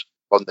focus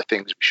on the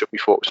things we should be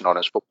focusing on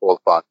as football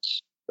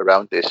fans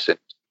around this. And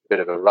bit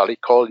of a rally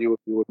call you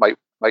might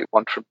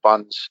want from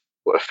fans,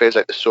 but it feels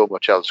like there's so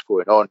much else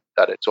going on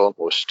that it's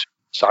almost,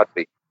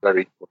 sadly,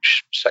 very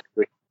much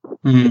secondary.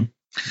 Mm.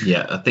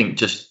 Yeah, I think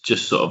just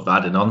sort of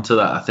adding on to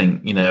that, I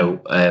think,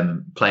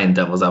 playing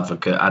devil's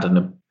advocate, adding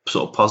a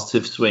sort of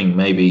positive swing.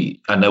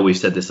 Maybe, I know we've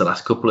said this the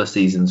last couple of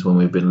seasons when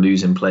we've been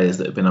losing players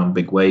that have been on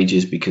big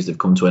wages because they've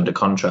come to end of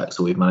contract,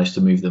 so we've managed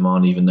to move them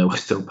on even though we're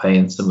still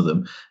paying some of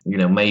them.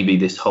 Maybe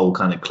this whole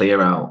kind of clear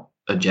out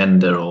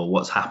agenda or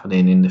what's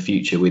happening in the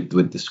future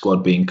with the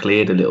squad being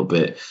cleared a little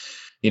bit.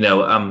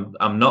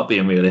 I'm not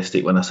being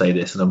realistic when I say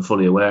this, and I'm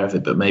fully aware of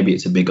it, but maybe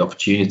it's a big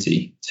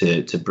opportunity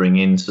to bring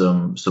in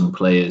some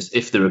players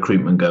if the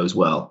recruitment goes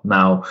well.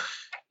 Now,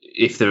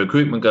 if the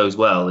recruitment goes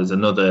well is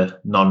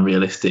another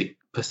non-realistic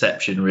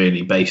perception,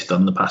 really, based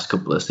on the past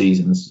couple of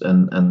seasons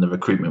and the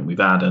recruitment we've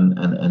had,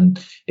 and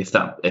if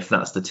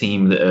that's the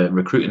team that are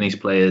recruiting these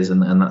players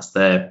and that's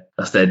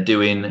their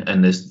doing,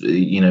 and there's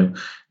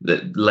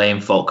that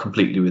laying fault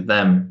completely with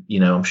them,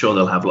 I'm sure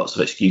they'll have lots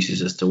of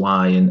excuses as to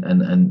why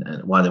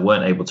and why they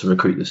weren't able to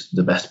recruit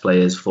the best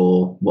players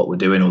for what we're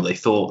doing, or they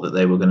thought that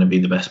they were going to be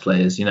the best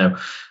players,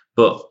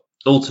 but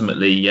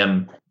ultimately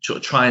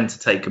trying to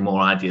take a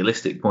more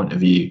idealistic point of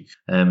view,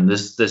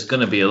 there's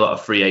going to be a lot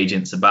of free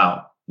agents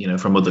about,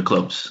 from other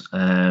clubs,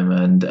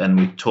 and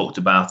we talked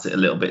about it a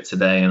little bit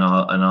today in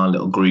our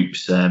little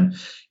groups, on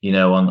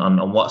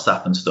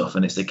WhatsApp and stuff.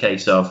 And it's a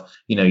case of,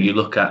 you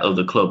look at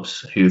other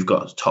clubs who've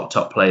got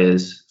top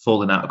players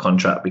falling out of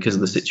contract because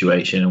of the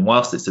situation, and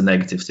whilst it's a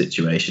negative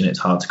situation, it's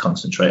hard to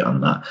concentrate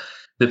on that.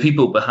 The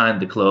people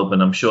behind the club,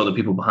 and I'm sure the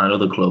people behind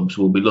other clubs,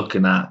 will be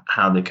looking at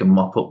how they can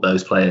mop up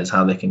those players,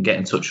 how they can get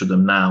in touch with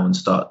them now and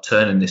start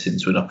turning this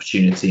into an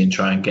opportunity and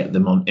try and get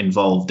them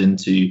involved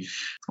into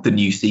the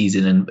new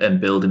season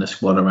and building a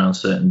squad around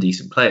certain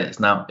decent players.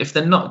 Now, if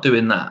they're not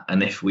doing that,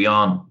 and if we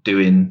aren't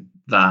doing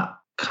that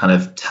kind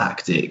of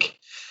tactic,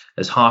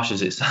 as harsh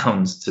as it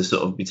sounds to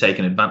sort of be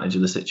taking advantage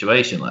of the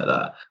situation like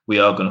that, we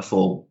are going to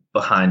fall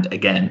behind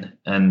again,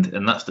 and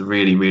that's the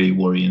really, really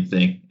worrying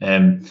thing.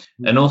 And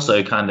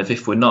also, kind of,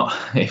 if we're not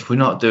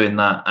doing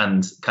that,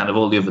 and kind of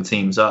all the other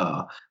teams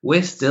are,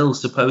 we're still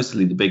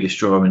supposedly the biggest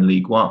draw in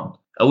League One.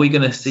 Are we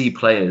going to see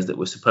players that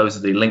we're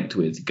supposedly linked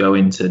with go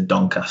into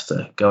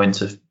Doncaster, go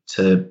into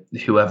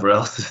whoever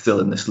else is still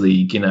in this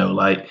league?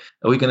 Are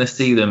we going to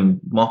see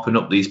them mopping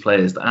up these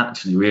players that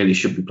actually really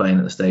should be playing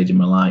at the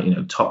Stadium of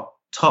Light,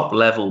 top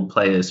level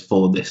players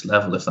for this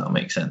level, if that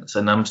makes sense?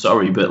 And I'm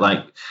sorry,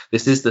 but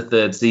this is the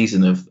third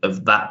season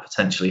of that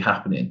potentially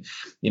happening.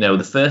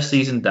 The first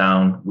season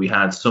down, we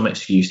had some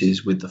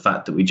excuses with the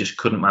fact that we just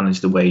couldn't manage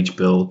the wage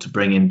bill to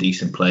bring in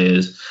decent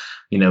players,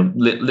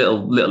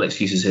 little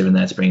excuses here and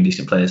there to bring in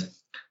decent players.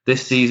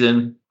 This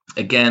season,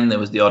 again, there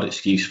was the odd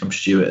excuse from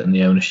Stuart and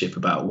the ownership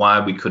about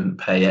why we couldn't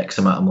pay X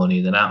amount of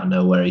money. Then out of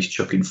nowhere, he's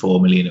chucking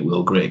 $4 million at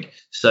Will Grigg.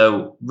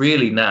 So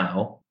really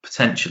now,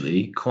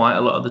 potentially, quite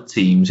a lot of the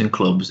teams and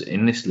clubs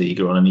in this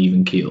league are on an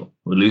even keel.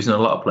 We're losing a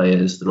lot of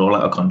players, they're all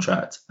out of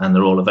contract, and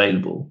they're all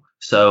available.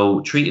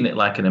 So treating it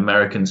like an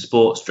American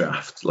sports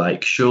draft,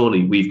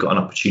 surely we've got an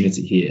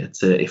opportunity here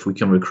to, if we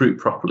can recruit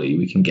properly,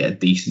 we can get a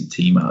decent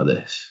team out of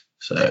this.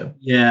 So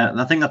yeah,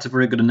 I think that's a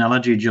very good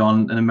analogy,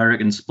 John, an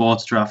American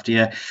sports draft.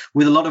 Yeah,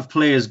 with a lot of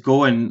players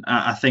going,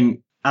 I'd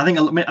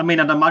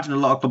imagine a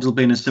lot of clubs will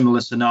be in a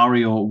similar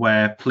scenario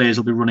where players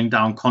will be running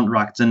down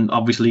contracts, and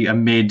obviously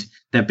amid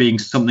there being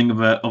something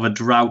of a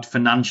drought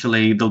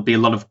financially, there'll be a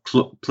lot of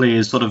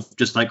players sort of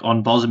just like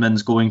on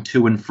Bosman's going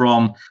to and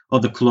from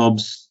other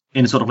clubs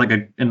in sort of like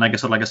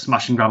a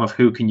smash and grab of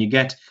who can you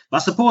get. But I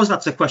suppose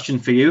that's a question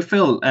for you,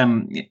 Phil,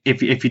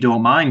 if you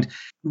don't mind.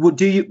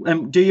 Do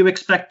you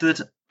expect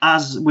that,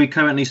 as we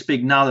currently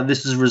speak, now that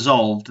this is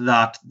resolved,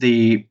 that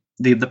the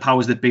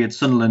powers that be at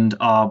Sunderland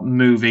are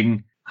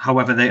moving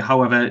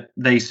however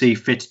they see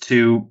fit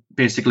to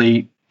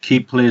basically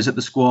keep players at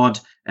the squad,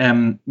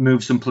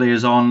 move some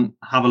players on,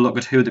 have a look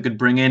at who they could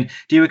bring in?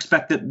 Do you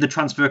expect that the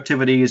transfer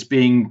activity is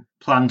being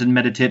planned and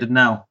meditated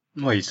now?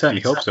 Well, you'd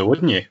certainly hope so,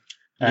 wouldn't you?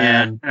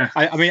 Yeah.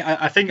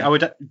 I think I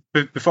would,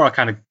 before I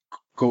kind of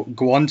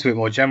go on to it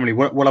more generally,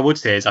 what I would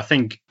say is I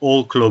think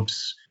all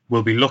clubs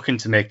will be looking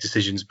to make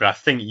decisions, but I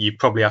think you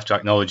probably have to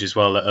acknowledge as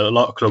well that a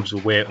lot of clubs will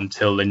wait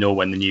until they know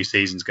when the new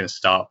season's going to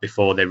start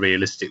before they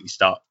realistically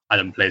start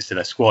adding players to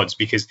their squads.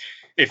 Because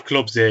if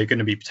clubs are going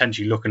to be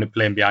potentially looking at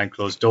playing behind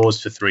closed doors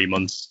for 3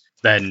 months,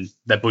 then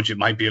their budget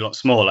might be a lot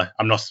smaller.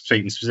 I'm not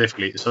speaking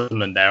specifically to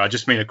Sunderland there. I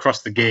just mean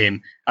across the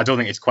game, I don't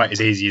think it's quite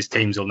as easy as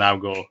teams will now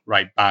go,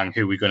 right, bang,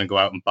 who are we going to go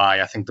out and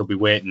buy? I think they'll be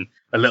waiting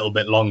a little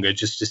bit longer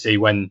just to see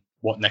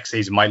what next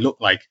season might look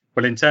like.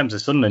 But in terms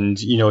of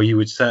Sunderland, you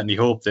would certainly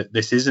hope that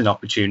this is an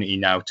opportunity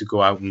now to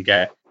go out and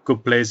get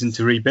good players and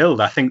to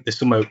rebuild. I think the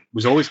summer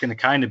was always going to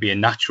kind of be a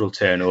natural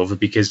turnover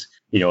because,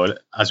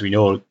 as we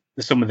know,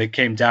 the summer that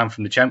came down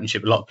from the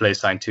Championship, a lot of players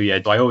signed 2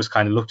 years. I always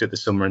kind of looked at the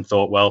summer and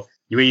thought, well,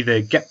 you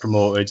either get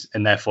promoted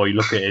and therefore you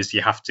look at it as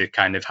you have to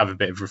kind of have a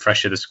bit of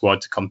refresh of the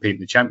squad to compete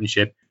in the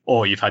Championship,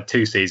 or you've had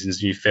 2 seasons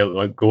and you feel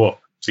like go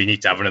up. So you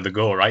need to have another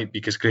go, right?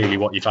 Because clearly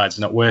what you've had is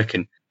not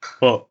working.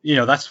 But,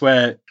 that's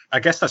where I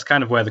guess that's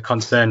kind of where the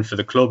concern for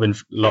the club and a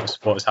lot of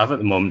supporters have at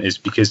the moment is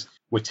because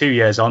we're 2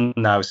 years on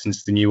now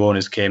since the new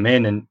owners came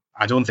in, and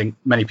I don't think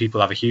many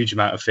people have a huge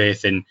amount of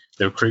faith in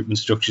the recruitment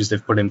structures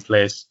they've put in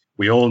place.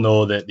 We all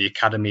know that the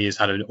academy has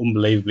had an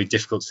unbelievably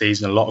difficult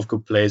season. A lot of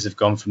good players have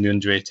gone from the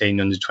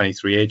under-18,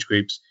 under-23 age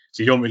groups.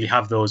 So you don't really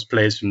have those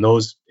players from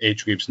those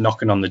age groups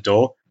knocking on the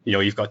door. You know,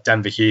 you've got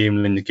Denver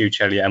Hume, Linda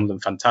Gooch, Elliot Emblen,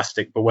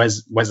 fantastic. But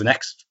where's the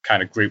next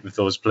kind of group of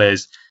those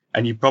players?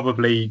 And you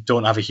probably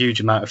don't have a huge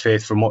amount of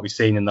faith from what we've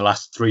seen in the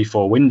last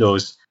 3-4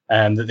 windows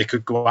that they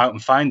could go out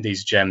and find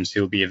these gems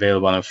who'll be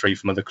available on a free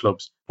from other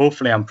clubs.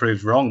 Hopefully I'm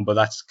proved wrong, but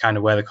that's kind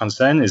of where the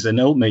concern is. And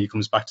ultimately it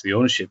comes back to the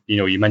ownership. You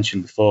know, you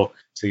mentioned before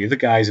to the other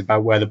guys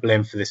about where the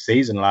blame for this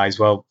season lies.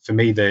 Well, for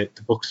me, the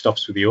buck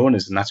stops with the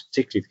owners, and that's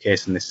particularly the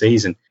case in this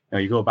season. You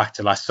know, you go back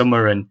to last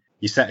summer and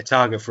you set a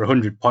target for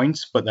 100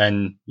 points, but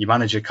then your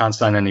manager can't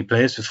sign any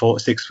players for 4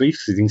 to 6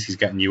 weeks. He thinks he's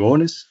getting new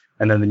owners,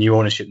 and then the new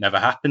ownership never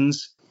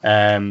happens.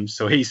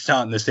 So he's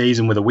starting the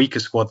season with a weaker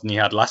squad than he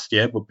had last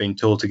year, but being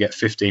told to get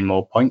 15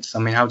 more points. I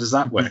mean, how does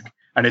that work?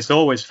 And it's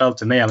always felt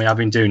to me, I mean, I've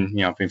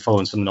been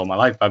following Sunderland all my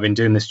life, but I've been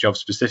doing this job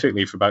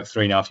specifically for about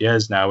 3.5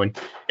 years now. And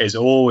it's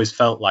always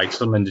felt like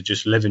Sunderland are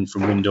just living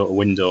from window to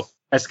window.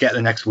 Let's get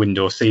the next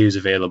window, see who's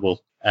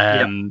available.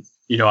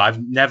 You know,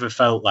 I've never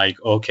felt like,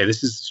 okay,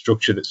 this is the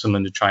structure that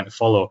Sunderland are trying to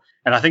follow.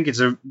 And I think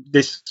to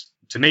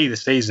me,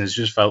 this season has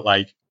just felt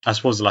like, I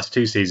suppose the last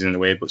 2 seasons in a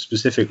way, but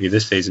specifically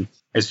this season,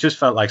 it's just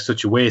felt like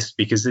such a waste,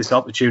 because this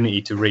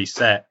opportunity to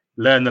reset,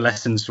 learn the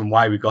lessons from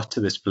why we got to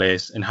this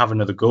place and have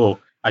another go.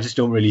 I just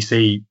don't really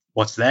see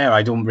what's there.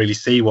 I don't really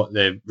see what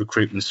the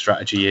recruitment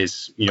strategy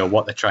is, you know,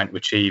 what they're trying to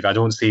achieve. I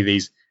don't see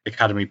these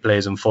academy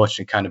players,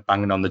 unfortunately, kind of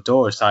banging on the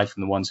door aside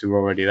from the ones who are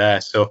already there.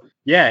 So,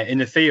 yeah,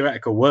 in a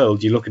theoretical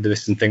world, you look into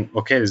this and think,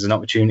 okay, there's an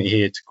opportunity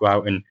here to go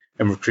out and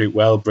recruit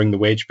well, bring the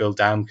wage bill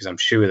down, because I'm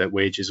sure that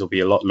wages will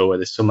be a lot lower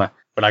this summer.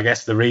 But I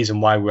guess the reason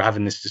why we're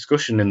having this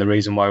discussion and the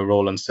reason why we're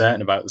all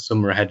uncertain about the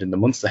summer ahead and the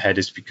months ahead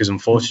is because,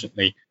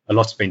 unfortunately, a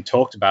lot's been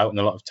talked about and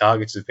a lot of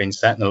targets have been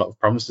set and a lot of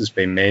promises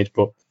been made.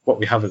 But what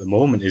we have at the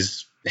moment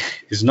is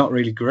not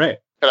really great.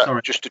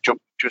 Just to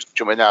jump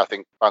in there, I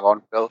think, bang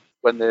on, Bill.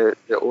 When the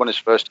owners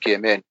first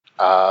came in,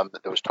 there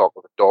was talk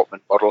of a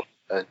Dortmund model,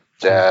 and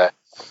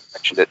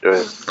mentioned that there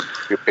were a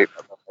few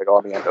people like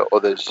Army and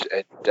others,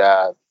 and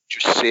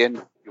just saying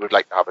you would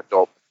like to have a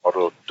Dortmund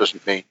model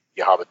doesn't mean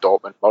you have a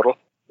Dortmund model.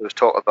 There was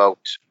talk about,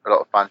 a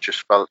lot of fans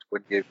just felt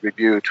when you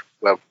reviewed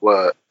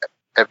where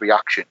every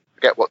action,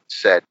 forget what they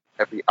said,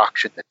 every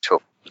action they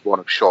took was one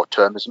of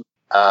short-termism.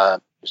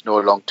 There's no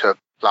long-term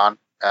plan.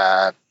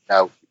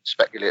 Now,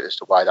 speculate as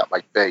to why that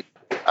might be,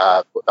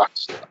 but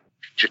that's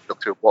just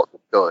look through what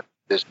they've done.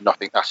 There's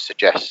nothing that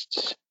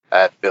suggests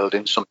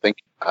building something.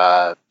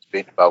 It's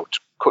been about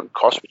cutting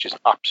costs, which is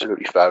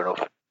absolutely fair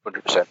enough,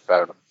 100%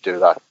 fair enough to do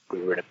that.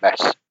 We were in a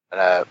mess,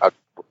 and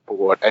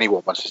what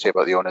anyone wants to say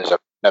about the owners, I've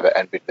never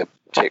envied them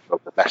taking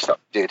up the mess that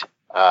they did.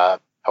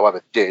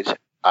 However, did,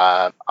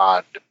 and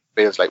it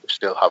feels like we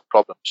still have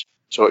problems.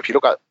 So if you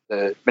look at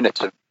the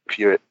minutes of, if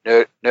you're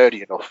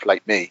nerdy enough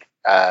like me,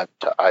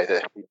 to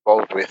either be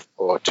involved with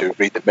or to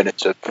read the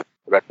minutes of the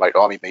Red White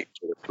Army meetings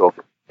with the club,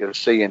 you'll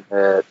see in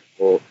the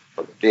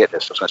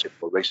latest, I was going to say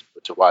more recent,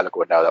 but it's a while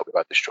ago now that we've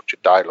had the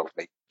structured dialogue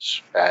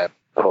meetings.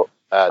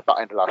 But back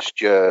in the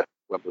last year,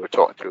 when we were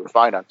talking through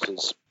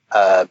finances,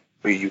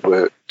 we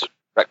were,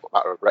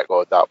 matter of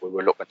record, that we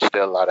were looking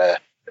still at a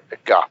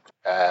gap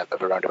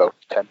of around about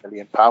 £10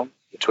 million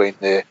between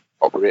the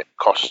operating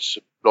costs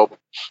of the club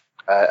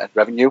and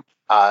revenue,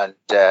 and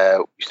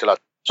we still had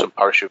some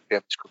parachute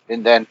payments coming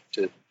in then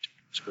to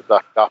split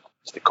that gap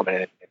as they come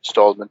in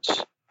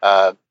instalments.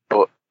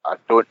 But I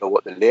don't know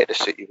what the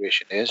latest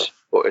situation is,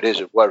 but it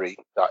is a worry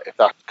that if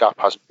that gap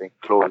hasn't been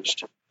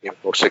closed even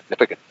more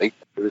significantly,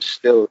 there is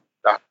still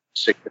that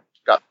significant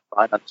gap in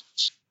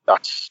finances.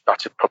 That's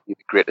probably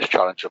the greatest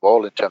challenge of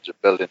all in terms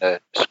of building a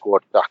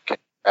squad that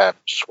can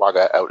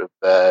swagger out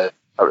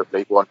of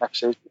League One next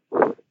season.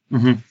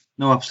 Mm-hmm.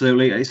 No,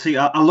 absolutely. See,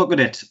 I look at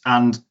it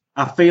and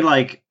I feel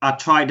like I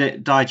try to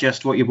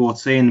digest what you're both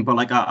saying, but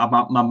like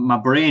my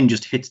brain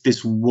just hits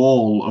this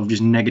wall of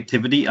just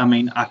negativity. I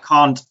mean, I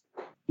can't.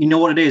 You know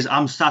what it is?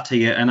 I'm sat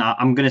here and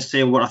I'm going to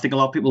say what I think a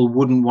lot of people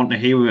wouldn't want to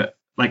hear,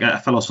 like a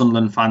fellow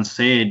Sunderland fan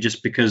say,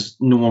 just because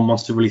no one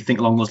wants to really think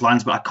along those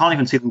lines. But I can't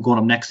even see them going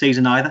up next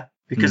season either,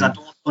 because I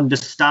don't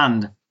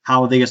understand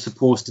how they are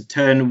supposed to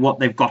turn what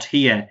they've got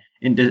here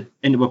into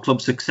a club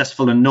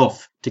successful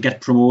enough to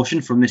get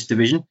promotion from this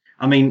division.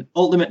 I mean,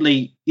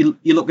 ultimately, you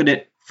look at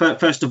it.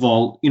 First of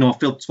all, you know,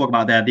 Phil spoke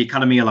about there, the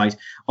Academy Elite.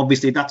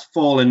 Obviously, that's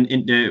fallen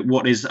into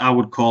what is, I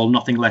would call,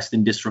 nothing less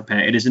than disrepair.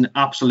 It is an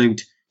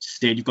absolute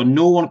state. You've got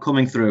no one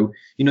coming through.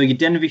 You know, your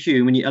Denver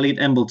Hume and your Elliot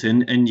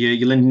Embleton and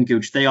your Lyndon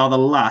Gooch, they are the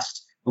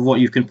last of what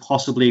you can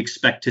possibly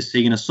expect to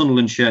see in a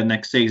Sunderland shirt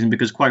next season,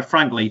 because quite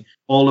frankly,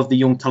 all of the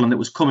young talent that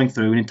was coming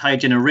through, an entire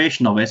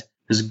generation of it,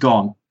 has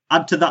gone.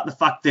 Add to that the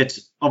fact that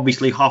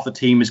obviously half the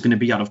team is going to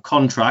be out of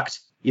contract.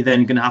 You're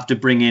then going to have to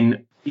bring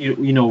in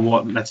you know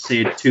what, let's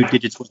say 2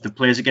 digits worth of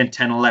players again,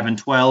 10, 11,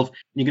 12. And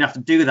you're going to have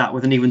to do that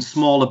with an even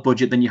smaller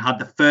budget than you had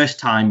the first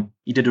time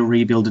you did a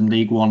rebuild in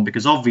League One,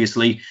 because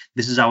obviously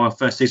this is our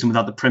first season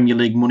without the Premier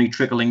League money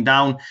trickling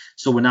down.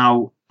 So we're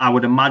now, I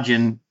would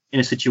imagine, in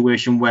a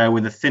situation where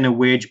with a thinner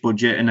wage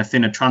budget and a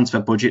thinner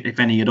transfer budget, if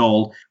any at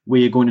all,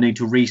 we are going to need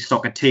to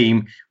restock a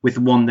team with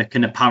one that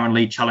can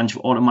apparently challenge for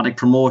automatic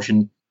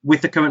promotion.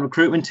 With the current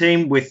recruitment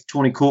team, with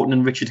Tony Courton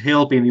and Richard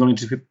Hill being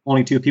the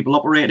only two people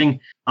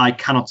operating, I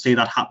cannot see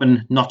that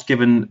happen, not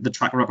given the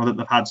track record that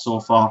they've had so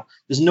far.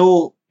 There's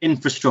no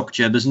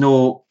infrastructure. There's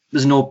no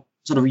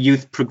sort of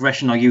youth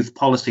progression or youth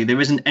policy. There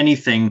isn't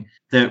anything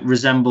that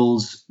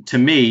resembles, to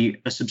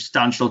me, a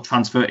substantial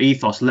transfer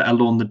ethos, let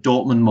alone the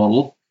Dortmund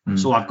model.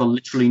 So I've got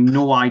literally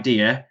no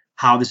idea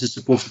how this is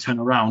supposed to turn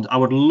around. I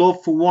would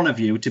love for one of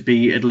you to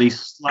be at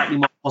least slightly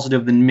more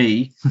positive than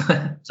me.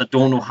 So I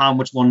don't know how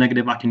much more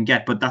negative I can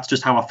get, but that's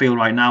just how I feel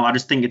right now. I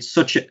just think it's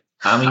such a...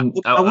 I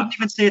wouldn't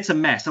even say it's a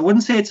mess. I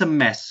wouldn't say it's a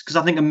mess, because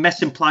I think a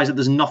mess implies that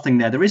there's nothing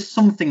there. There is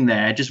something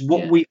there. Just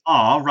what we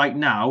are right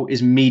now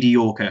is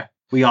mediocre.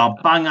 We are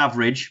bang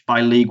average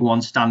by League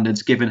One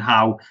standards, given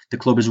how the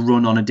club is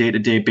run on a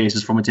day-to-day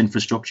basis from its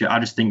infrastructure. I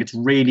just think it's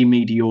really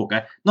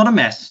mediocre. Not a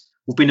mess.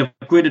 We've been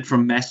upgraded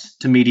from mess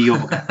to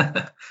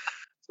mediocre.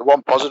 The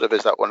one positive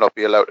is that we'll not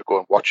be allowed to go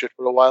and watch it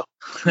for a while.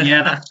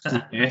 Yeah, that's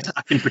it.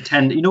 I can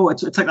pretend. You know,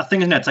 it's like that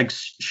thing, isn't it? It's like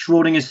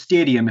Schrodinger's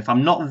stadium. If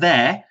I'm not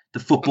there, the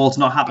football's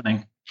not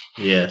happening.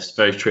 Yes,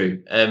 very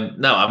true.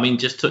 No, I mean,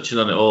 just touching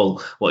on it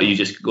all, what you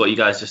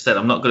guys just said,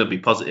 I'm not going to be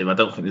positive. I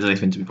don't think there's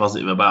anything to be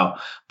positive about.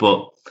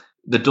 But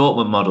the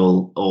Dortmund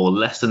model, or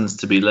lessons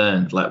to be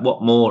learned, like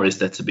what more is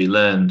there to be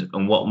learned,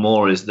 and what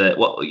more is there?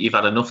 What you've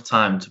had enough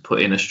time to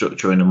put in a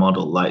structure and a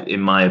model, like in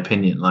my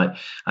opinion. Like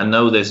I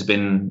know there's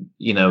been,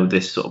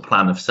 this sort of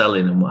plan of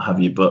selling and what have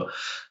you, but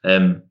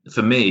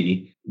for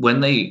me,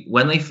 when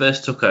they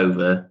first took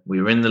over,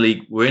 we're in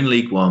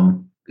League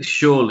One.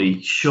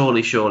 Surely,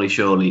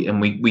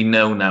 and we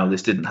know now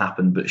this didn't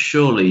happen, but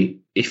surely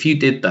if you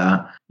did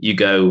that, you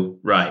go,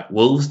 right,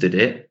 Wolves did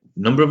it. A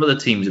number of other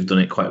teams have done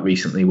it quite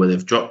recently, where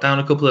they've dropped down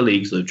a couple of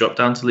leagues, they've dropped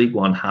down to League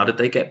One. How did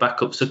they get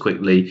back up so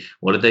quickly?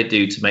 What did they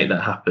do to make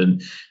that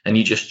happen? And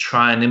you just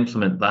try and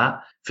implement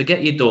that.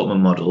 Forget your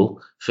Dortmund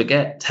model.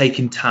 Forget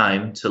taking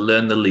time to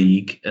learn the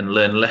league and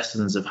learn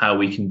lessons of how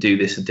we can do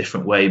this a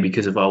different way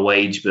because of our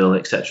wage bill,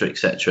 etc.,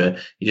 etc.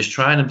 You just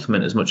try and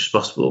implement as much as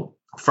possible.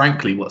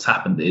 Frankly, what's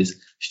happened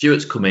is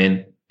Stuart's come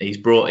in. He's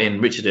brought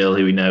in Richard Hill,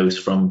 who he knows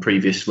from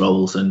previous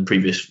roles and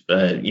previous,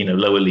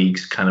 lower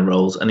leagues kind of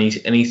roles, and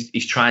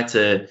they've tried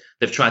to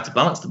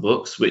balance the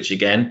books. Which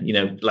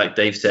again, like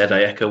Dave said,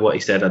 I echo what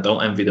he said. I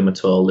don't envy them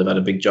at all. They've had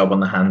a big job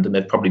on the hand, and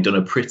they've probably done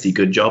a pretty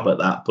good job at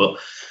that. But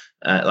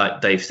like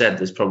Dave said,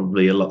 there's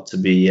probably a lot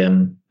we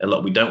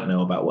don't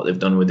know about what they've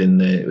done within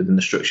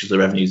the structures, the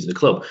revenues of the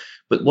club.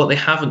 But what they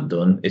haven't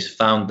done is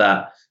found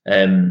that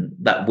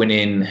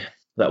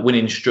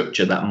winning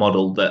structure, that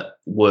model that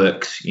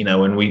works,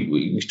 and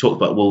we talked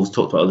about Wolves,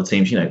 talked about other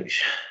teams,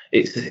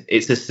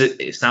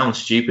 it sounds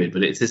stupid,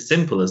 but it's as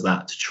simple as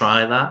that, to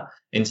try that.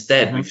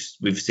 Instead,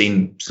 we've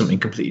seen something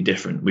completely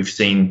different. We've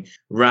seen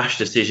rash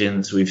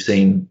decisions. We've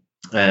seen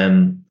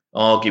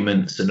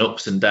arguments and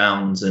ups and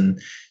downs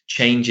and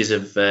changes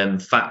of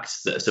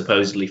facts that are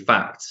supposedly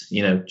facts,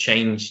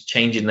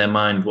 changing their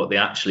mind what they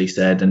actually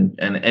said. And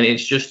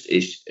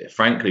it's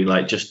frankly,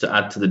 like, just to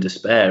add to the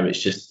despair,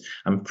 it's just,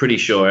 I'm pretty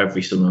sure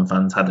every Sunderland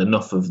fan's had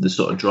enough of the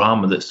sort of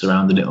drama that's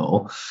surrounded it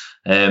all.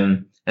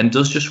 And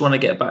does just want to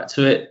get back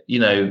to it,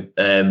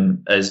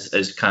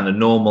 as kind of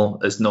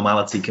normal as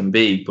normality can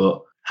be.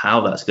 But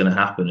how that's going to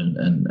happen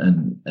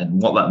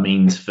and what that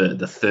means for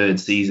the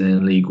third season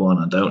in League One,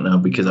 I don't know,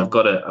 because I've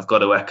got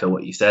to echo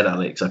what you said,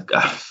 Alex.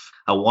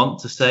 I want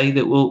to say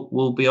that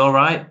we'll be all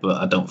right, but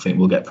I don't think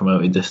we'll get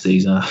promoted this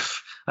season.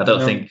 I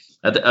don't think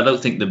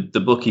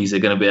the bookies are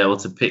going to be able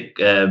to pick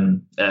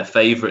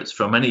favourites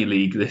from any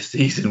league this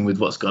season with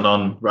what's gone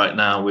on right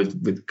now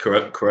with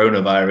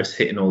coronavirus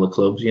hitting all the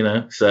clubs,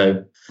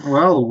 So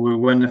well, we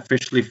went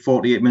officially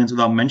 48 minutes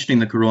without mentioning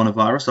the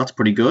coronavirus. That's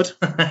pretty good.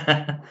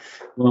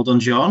 Well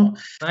done, John.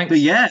 Thanks. But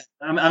yeah,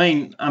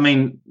 I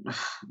mean,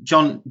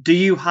 John, do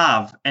you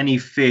have any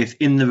faith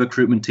in the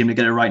recruitment team to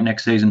get it right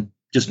next season?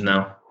 Just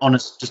no.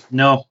 Honest, just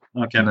no.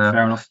 Okay, no.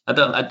 Fair enough. I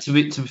don't. To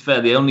be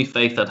fair, the only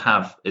faith I'd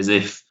have is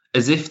if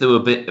they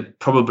were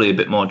probably a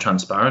bit more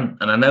transparent.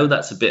 And I know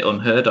that's a bit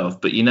unheard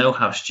of, but you know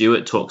how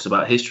Stuart talks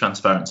about his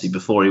transparency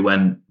before he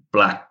went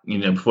black,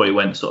 before he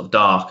went sort of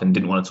dark and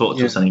didn't want to talk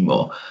to us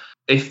anymore.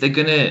 If they're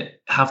going to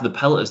have the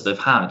pelters they've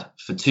had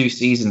for 2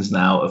 seasons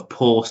now of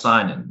poor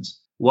signings,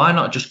 why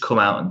not just come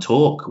out and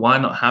talk? Why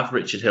not have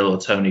Richard Hill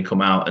or Tony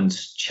come out and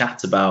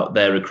chat about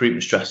their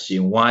recruitment strategy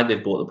and why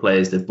they've bought the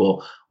players they've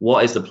bought?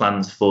 What is the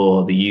plans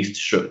for the youth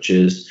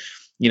structures?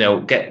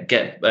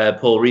 Get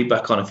Paul Reed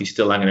back on if he's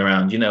still hanging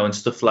around, and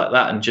stuff like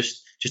that, and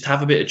just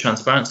have a bit of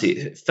transparency.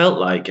 It felt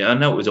like, I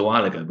know it was a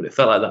while ago, but it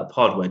felt like that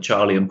pod where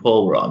Charlie and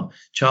Paul were on.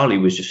 Charlie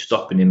was just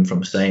stopping him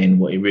from saying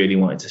what he really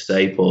wanted to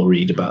say, Paul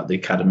Reed, about the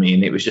academy,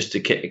 and it was just a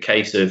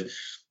case of,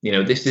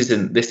 this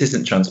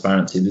isn't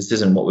transparency. This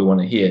isn't what we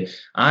want to hear.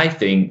 I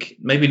think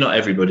maybe not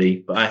everybody,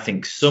 but I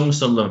think some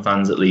Sunderland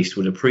fans at least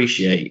would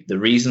appreciate the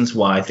reasons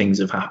why things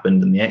have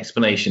happened and the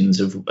explanations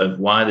of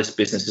why this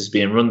business is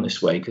being run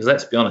this way. Because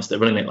let's be honest, they're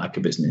running it like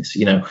a business.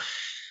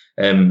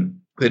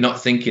 They're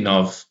not thinking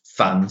of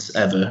fans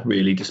ever,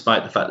 really,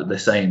 despite the fact that they're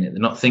saying it. They're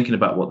not thinking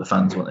about what the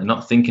fans want. They're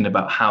not thinking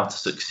about how to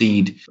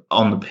succeed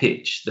on the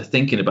pitch. They're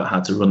thinking about how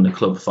to run the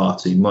club far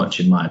too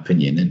much, in my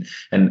opinion.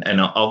 And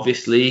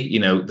obviously,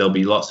 there'll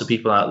be lots of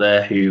people out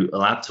there who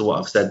will add to what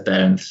I've said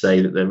there and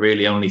say that they're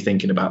really only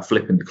thinking about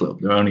flipping the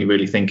club. They're only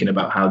really thinking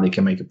about how they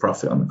can make a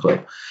profit on the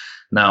club.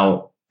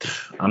 Now,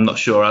 I'm not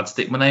sure I'd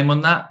stick my name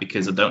on that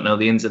because I don't know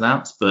the ins and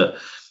outs, but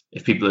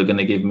if people are going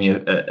to give me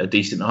a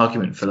decent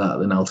argument for that,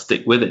 then I'll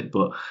stick with it.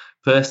 But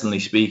personally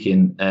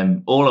speaking,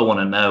 all I want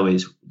to know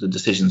is the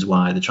decisions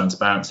why, the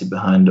transparency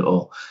behind it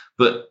all.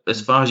 But as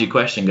far as your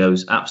question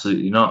goes,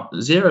 absolutely not.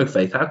 Zero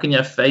faith. How can you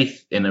have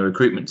faith in a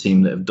recruitment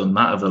team that have done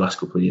that over the last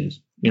couple of years?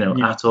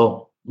 At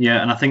all.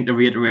 Yeah, and I think to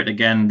reiterate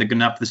again, they're going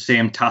to have the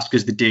same task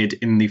as they did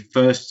in the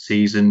first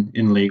season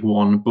in League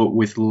One, but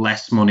with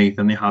less money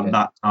than they had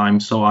that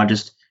time. So I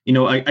just... I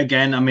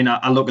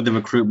look at the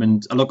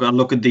recruitment. I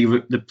look at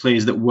the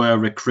players that were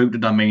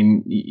recruited. I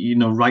mean,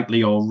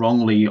 rightly or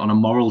wrongly, on a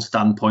moral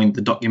standpoint,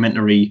 the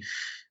documentary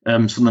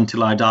Sunderland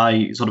Until I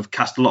Die sort of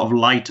cast a lot of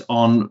light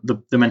on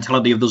the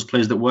mentality of those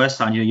players that were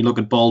signed. You look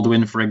at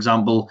Baldwin, for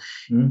example.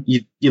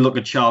 You look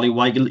at Charlie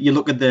Wyke. You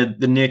look at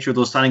the nature of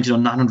those signings.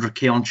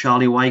 900k on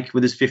Charlie Wyke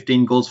with his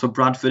 15 goals for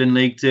Bradford in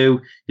League Two.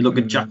 You look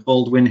at Jack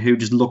Baldwin, who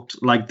just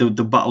looked like the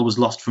battle was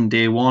lost from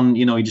day one.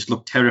 He just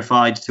looked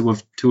terrified to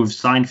have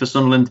signed for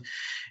Sunderland.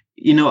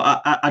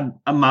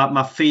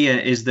 My fear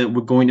is that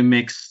we're going to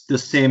make the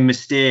same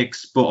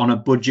mistakes, but on a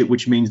budget,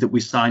 which means that we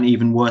sign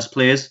even worse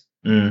players.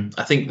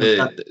 I think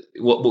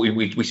what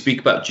we speak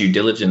about due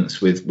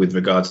diligence with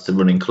regards to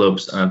running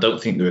clubs, and I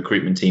don't think the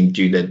recruitment team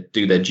do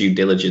their due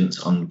diligence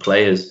on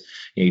players.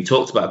 You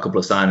talked about a couple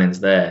of signings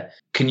there.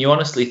 Can you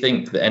honestly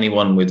think that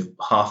anyone with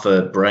half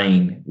a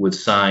brain would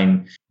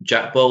sign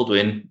Jack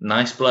Baldwin,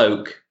 nice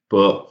bloke,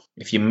 but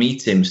if you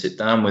meet him, sit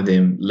down with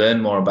him,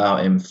 learn more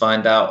about him,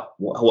 find out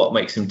what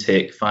makes him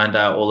tick, find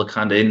out all the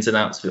kind of ins and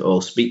outs of it all,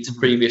 speak to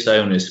previous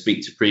owners,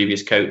 speak to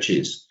previous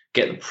coaches,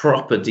 get the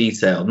proper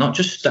detail, not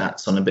just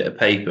stats on a bit of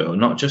paper, or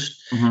not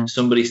just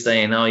somebody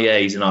saying, oh yeah,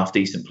 he's an half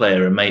decent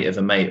player, a mate of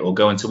a mate, or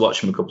going to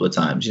watch him a couple of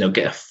times.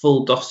 Get a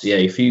full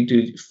dossier. If you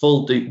do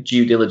full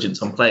due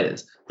diligence on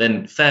players,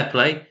 then fair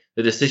play.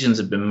 The decisions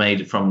have been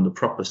made from the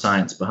proper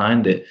science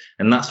behind it.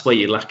 And that's where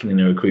you're lacking in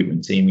a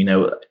recruitment team.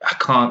 I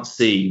can't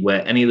see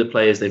where any of the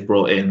players they've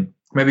brought in,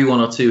 maybe one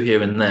or two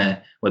here and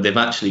there, where they've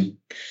actually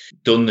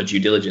done the due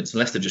diligence,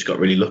 unless they've just got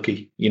really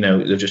lucky.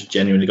 They've just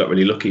genuinely got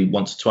really lucky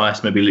once or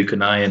twice, maybe Luke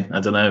and I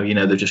don't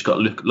know, they've just got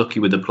lucky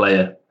with the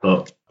player.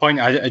 But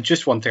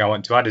just one thing I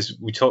want to add is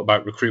we talk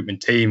about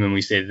recruitment team and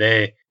we say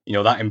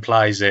that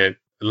implies a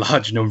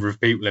large number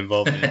of people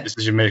involved in the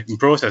decision-making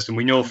process. And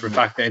we know for a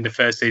fact that in the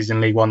first season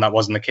in League One, that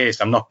wasn't the case.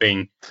 I'm not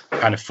being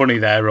kind of funny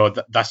there, or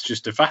that's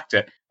just a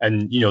factor.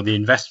 And, the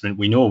investment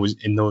we know was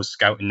in those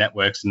scouting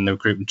networks, and the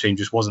recruitment team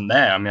just wasn't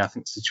there. I mean, I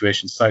think the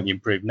situation's slightly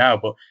improved now,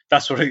 but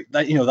that's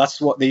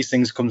what these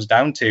things comes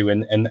down to.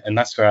 And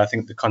that's where I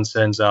think the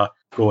concerns are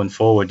going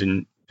forward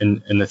and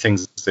the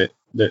things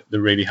that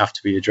really have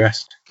to be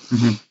addressed.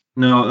 Mm-hmm.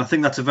 No, I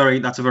think that's a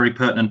very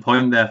pertinent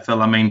point there,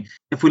 Phil. I mean,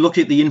 if we look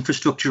at the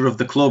infrastructure of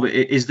the club,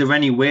 is there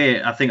any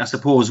way? I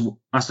suppose, Phil,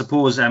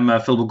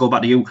 we'll go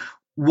back to you.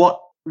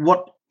 What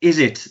is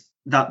it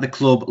that the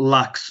club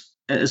lacks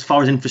as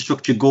far as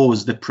infrastructure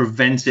goes that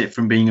prevents it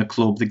from being a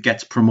club that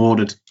gets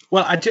promoted?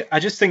 Well, I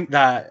just think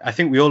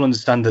we all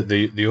understand that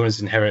the owners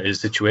inherited a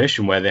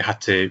situation where they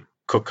had to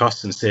cut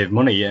costs and save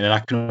money, and I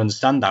can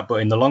understand that.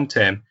 But in the long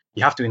term,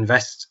 you have to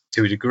invest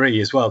to a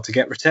degree as well to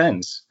get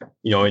returns.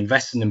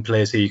 Investing in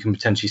players who you can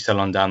potentially sell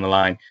on down the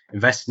line,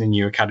 investing in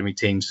your academy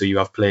team so you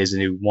have players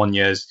in 1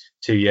 year,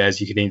 2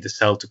 years you can either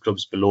sell to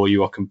clubs below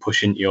you or can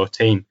push into your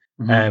team.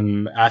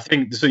 I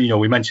think so.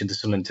 We mentioned the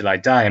Sunderland Till I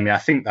Die. I mean, I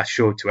think that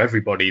showed to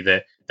everybody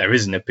that there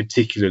isn't a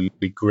particularly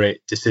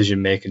great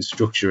decision-making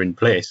structure in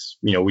place.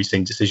 We've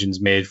seen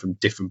decisions made from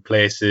different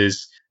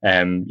places.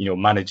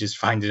 Managers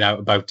finding out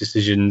about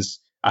decisions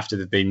after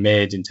they've been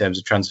made in terms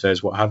of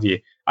transfers, what have you.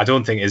 I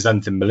don't think there's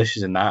anything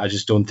malicious in that. I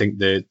just don't think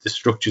the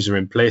structures are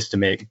in place to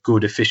make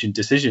good, efficient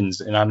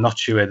decisions. And I'm not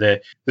sure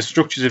the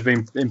structures have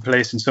been in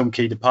place in some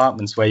key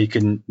departments where you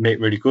can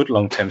make really good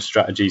long-term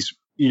strategies.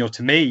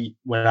 To me,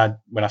 when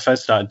I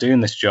first started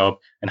doing this job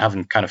and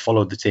having kind of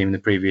followed the team in the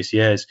previous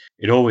years,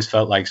 it always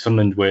felt like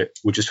Sunderland were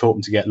just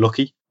hoping to get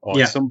lucky. Or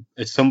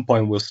at some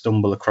point we'll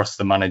stumble across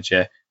the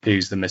manager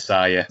who's the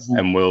messiah,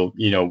 and we'll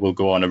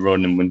go on a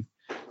run, and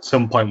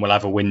some point we'll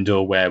have a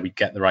window where we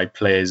get the right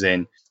players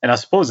in. And I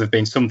suppose there have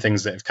been some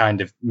things that have kind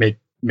of made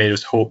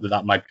us hope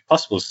that might be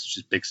possible, such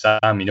as Big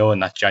Sam, in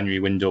that January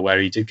window where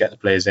he did get the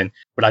players in.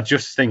 But I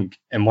just think,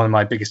 and one of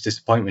my biggest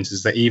disappointments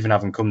is that even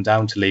having come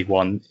down to League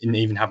One, and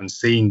even having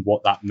seen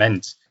what that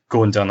meant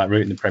going down that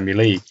route in the Premier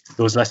League,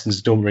 those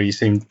lessons don't really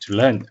seem to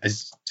learn.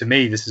 As to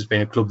me, this has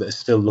been a club that has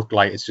still looked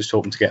like it's just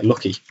hoping to get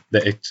lucky,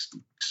 that it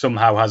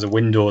somehow has a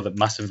window that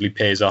massively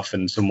pays off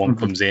and someone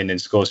comes in and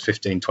scores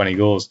 15, 20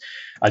 goals.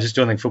 I just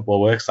don't think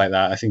football works like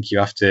that. I think you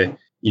have to,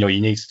 you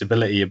need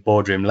stability at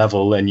boardroom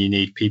level, and you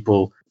need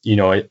people,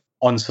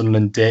 on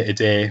Sunderland day to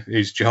day,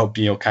 whose job,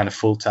 kind of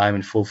full time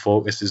and full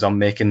focus is on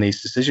making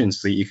these decisions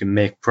so that you can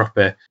make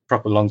proper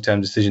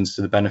long-term decisions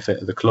to the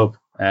benefit of the club.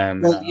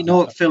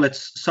 Well, Phil,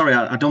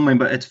 I don't mind,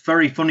 but it's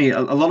very funny. A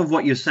lot of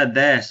what you said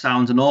there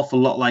sounds an awful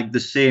lot like the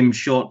same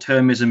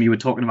short-termism you were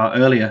talking about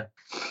earlier.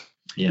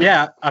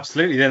 Yeah,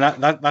 absolutely. Then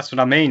that's what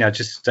I mean. I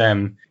just,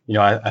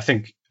 I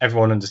think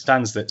everyone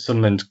understands that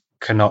Sunderland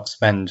cannot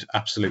spend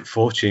absolute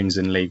fortunes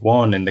in League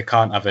One, and they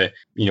can't have a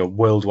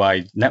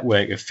worldwide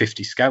network of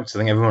 50 scouts. I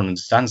think everyone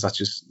understands that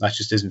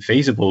just isn't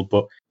feasible.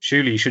 But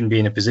surely you shouldn't be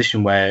in a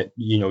position where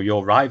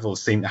your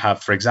rivals seem to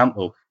have, for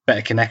example,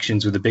 better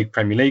connections with the big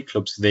Premier League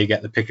clubs, so they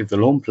get the pick of the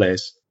loan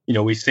players.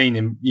 We've seen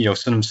in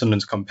some of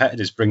Sunderland's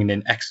competitors bringing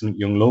in excellent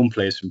young loan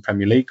players from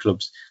Premier League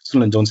clubs.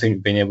 Sunderland don't seem to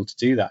have been able to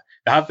do that.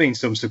 There have been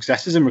some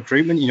successes in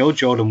recruitment.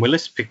 Jordan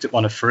Willis picked up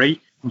on a free,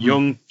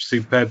 young,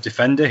 superb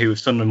defender who, if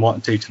Sunderland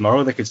wanted to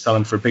tomorrow, they could sell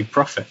him for a big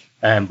profit.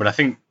 But I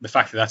think the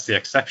fact that that's the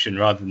exception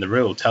rather than the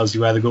rule tells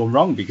you where they're going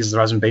wrong, because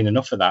there hasn't been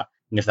enough of that.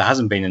 And if there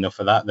hasn't been enough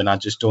of that, then I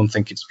just don't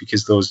think it's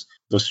because those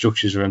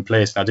structures are in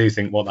place. And I do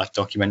think what that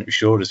documentary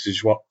showed us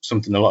is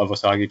something a lot of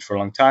us argued for a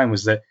long time,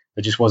 was that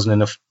there just wasn't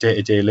enough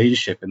day-to-day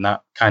leadership, and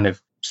that kind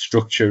of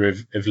structure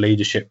of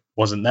leadership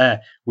wasn't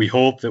there. We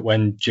hope that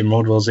when Jim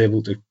Rodwell's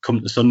able to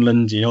come to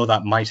Sunderland,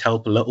 that might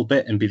help a little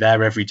bit and be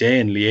there every day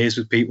and liaise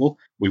with people.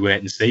 We wait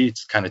and see.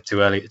 It's kind of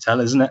too early to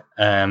tell, isn't it?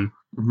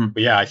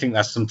 But yeah, I think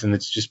that's something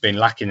that's just been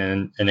lacking.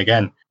 And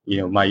again,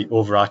 my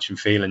overarching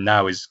feeling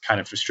now is kind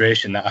of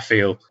frustration that I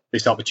feel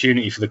this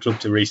opportunity for the club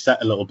to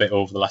reset a little bit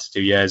over the last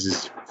 2 years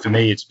is, for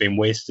me, it's been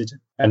wasted.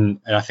 And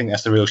I think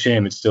that's a real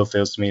shame. It still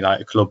feels to me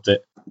like a club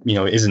that,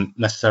 isn't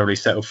necessarily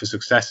set up for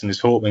success and is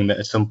hoping that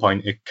at some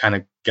point it kind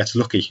of gets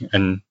lucky.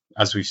 And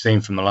as we've seen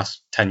from the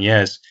last 10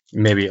 years,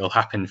 maybe it'll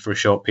happen for a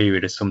short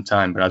period at some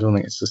time, but I don't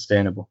think it's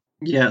sustainable.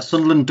 Yeah,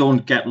 Sunderland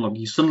don't get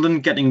lucky.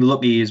 Sunderland getting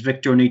lucky is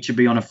Victor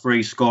Onichebe on a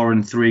free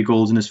scoring 3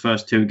 goals in his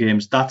first 2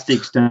 games. That's the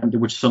extent to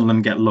which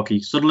Sunderland get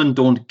lucky. Sunderland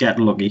don't get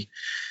lucky.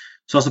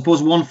 So I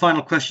suppose one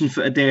final question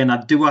for today, and I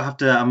have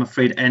to, I'm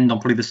afraid, end on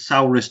probably the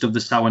sourest of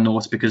the sour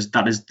notes, because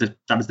that is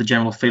the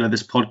general feel of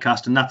this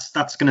podcast, and that's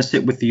going to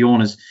sit with the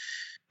owners.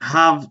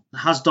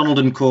 Has Donald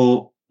and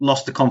Co.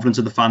 lost the confidence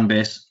of the fan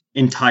base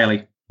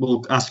entirely?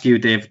 We'll ask you,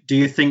 Dave. Do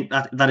you think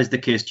that is the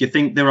case? Do you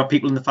think there are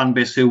people in the fan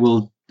base who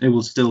will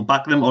still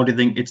back them, or do you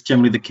think it's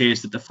generally the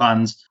case that the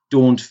fans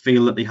don't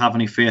feel that they have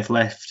any faith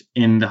left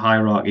in the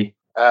hierarchy?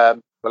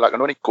 Well, I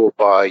can only go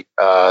by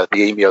the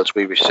emails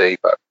we receive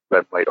at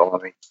Red White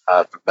Army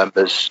from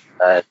members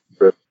and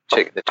from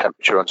taking the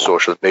temperature on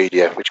social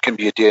media, which can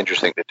be a dangerous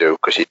thing to do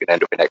because you can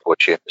end up in echo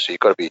chamber. So you've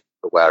got to be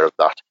aware of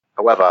that.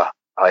 However,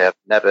 I have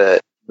never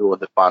known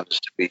the fans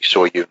to be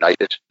so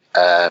united.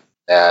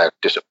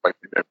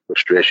 Disappointment and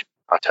frustration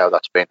at how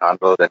that's been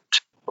handled, and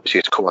obviously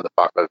it's come on the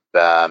back of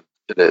the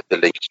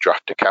leaked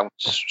draft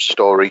accounts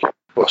story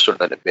for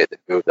Sunderland and made the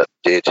move that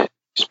they did,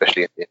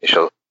 especially in the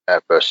initial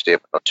first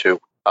statement or two.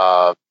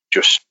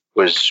 Just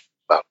was,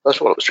 well, first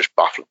of all, it was just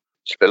baffling.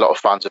 A lot of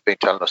fans have been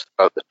telling us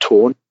about the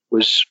tone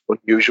was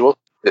unusual.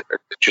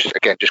 Just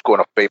going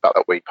off feedback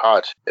that we've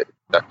had,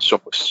 that some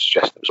was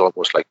suggesting it was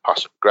almost like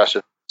passive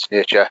aggressive in its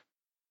nature,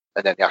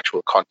 and then the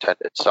actual content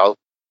itself.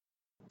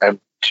 You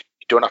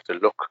don't have to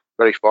look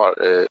very far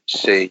to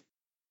see,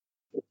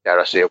 dare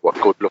I say, what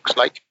good looks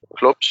like for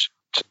clubs.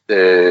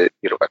 You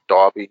look at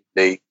Derby,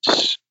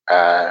 Leeds,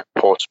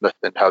 Portsmouth,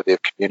 and how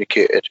they've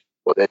communicated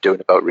what they're doing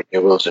about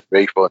renewals and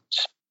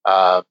refunds,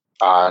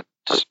 and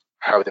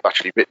how they've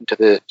actually written to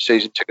the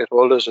season ticket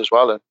holders as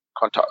well and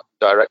contacted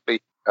them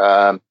directly.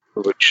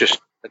 Which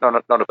just none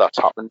of that's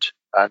happened,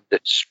 and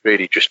it's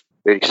really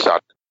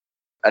sad.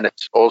 And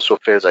it also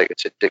feels like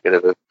it's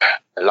indicative of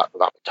a lack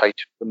of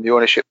appetite from the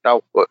ownership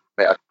now. But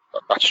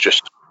that's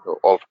just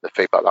all from the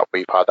feedback that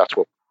we've had. That's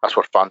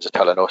what fans are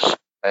telling us,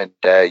 and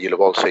you'll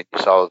have all seen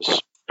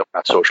yourselves looking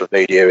at social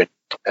media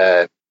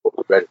and what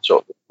we've read in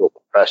sort of the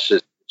local press.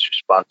 It's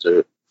just fans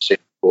are seeing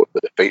with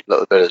their feet a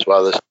little bit as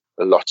well. There's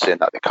a lot saying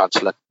that they're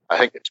cancelling. I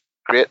think it's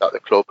great that the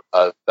club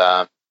have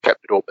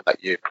kept it open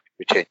that you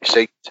retain your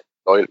seat,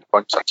 loyalty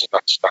points.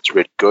 That's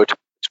really good.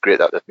 It's great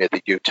that they've made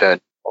the U-turn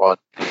on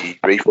the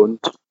refund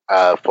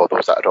for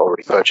those that had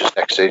already purchased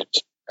next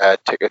season's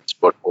tickets,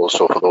 but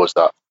also for those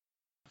that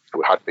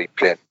who had been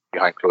playing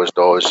behind closed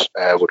doors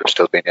would have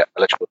still been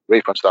eligible for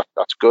refunds.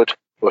 That's good.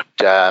 But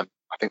I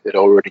think they'd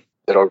already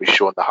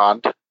shown the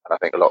hand, and I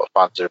think a lot of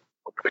fans are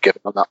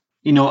unforgiving on that.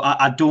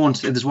 I don't.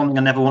 There's one thing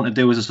I never want to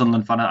do as a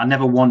Sunderland fan. I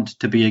never want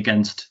to be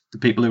against the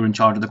people who are in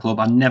charge of the club.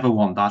 I never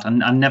want that.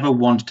 And I never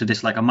want to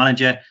dislike a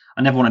manager.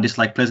 I never want to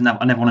dislike players.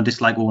 I never want to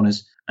dislike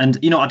owners. And,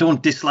 I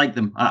don't dislike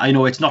them. I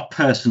know it's not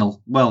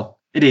personal. Well,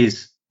 it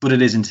is, but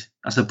it isn't,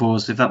 I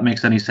suppose, if that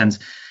makes any sense.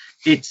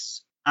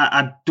 It's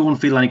I don't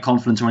feel any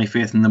confidence or any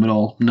faith in them at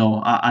all.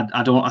 No,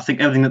 I don't. I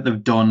think everything that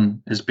they've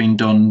done has been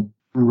done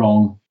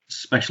wrong,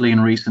 especially in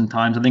recent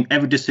times. I think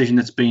every decision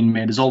that's been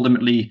made has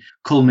ultimately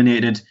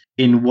culminated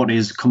in what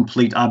is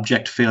complete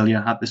abject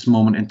failure at this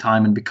moment in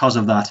time. And because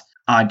of that,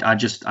 I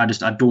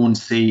don't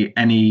see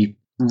any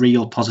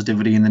real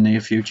positivity in the near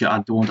future.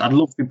 I don't. I'd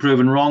love to be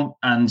proven wrong,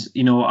 and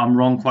I'm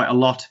wrong quite a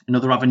lot in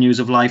other avenues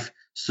of life.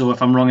 So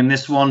if I'm wrong in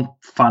this one,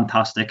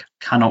 fantastic.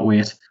 Cannot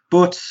wait.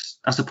 But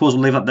I suppose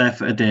we'll leave it there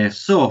for today.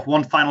 So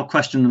one final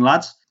question,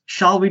 lads.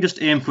 Shall we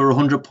just aim for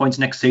 100 points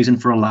next season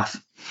for a laugh?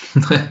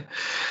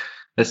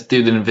 Let's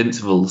do the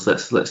Invincibles.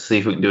 Let's see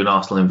if we can do an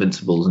Arsenal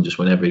Invincibles and just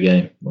win every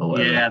game.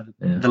 Yeah,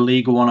 the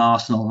League One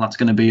Arsenal. That's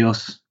going to be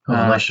us.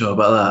 I'm not sure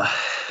about that.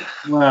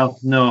 Well,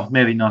 no,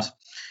 maybe not.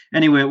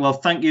 Anyway, well,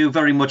 thank you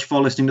very much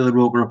for listening to the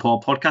Roker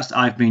Report podcast.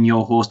 I've been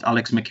your host,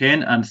 Alex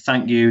McCain, and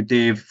thank you,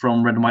 Dave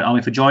from Red and White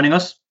Army, for joining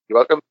us. You're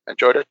welcome.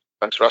 Enjoyed it.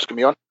 Thanks for asking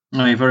me on.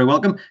 Oh, you're very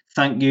welcome.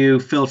 Thank you,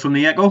 Phil from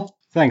The Echo.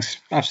 Thanks.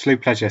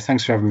 Absolute pleasure.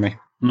 Thanks for having me.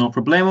 No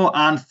problemo.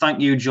 And thank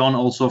you, John,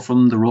 also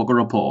from the Roker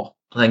Report.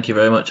 Thank you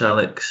very much,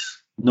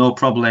 Alex. No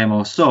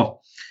problemo.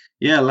 So,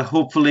 yeah,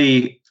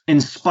 hopefully,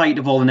 in spite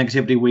of all the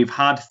negativity we've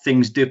had,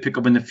 things do pick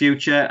up in the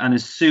future. And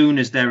as soon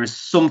as there is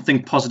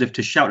something positive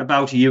to shout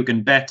about, you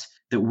can bet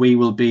that we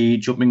will be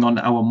jumping on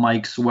our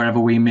mics wherever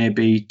we may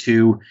be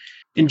to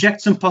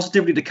inject some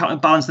positivity to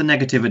counterbalance the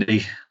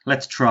negativity.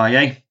 Let's try,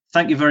 eh?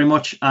 Thank you very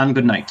much and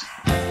good night.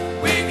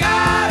 We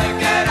gotta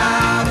get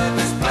out of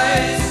this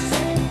place.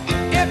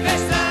 If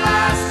it's the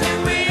last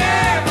thing we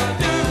ever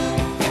do,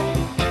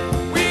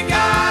 we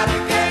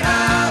gotta get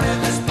out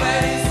of this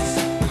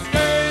place.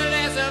 Girl,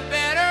 there's a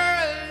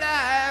better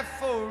life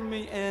for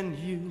me and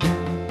you.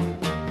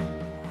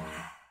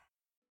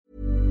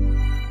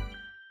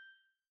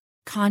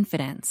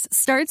 Confidence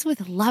starts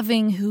with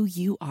loving who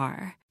you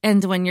are.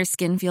 And when your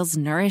skin feels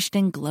nourished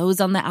and glows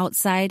on the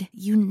outside,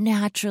 you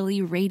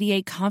naturally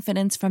radiate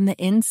confidence from the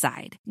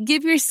inside.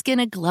 Give your skin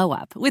a glow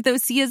up with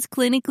Osea's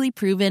clinically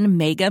proven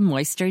Mega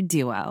Moisture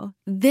Duo.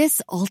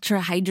 This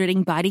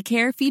ultra-hydrating body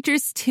care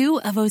features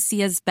 2 of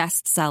Osea's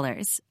best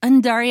sellers,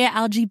 Undaria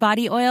Algae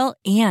Body Oil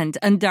and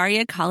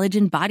Undaria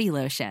Collagen Body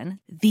Lotion.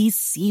 These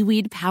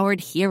seaweed-powered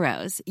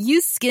heroes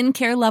use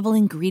skincare-level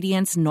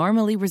ingredients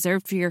normally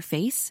reserved for your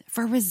face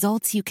for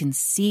results you can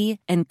see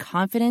and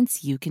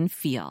confidence you can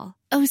feel.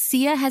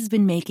 Osea has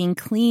been making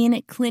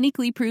clean,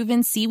 clinically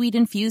proven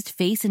seaweed-infused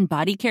face and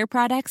body care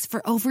products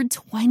for over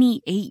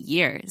 28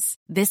 years.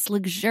 This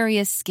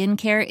luxurious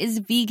skincare is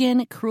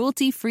vegan,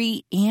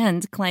 cruelty-free,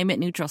 and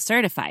climate-neutral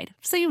certified,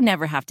 so you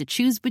never have to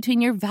choose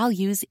between your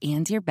values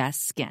and your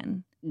best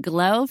skin.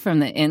 Glow from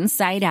the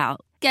inside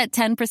out. Get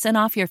 10%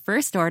 off your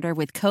first order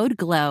with code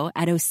GLOW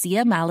at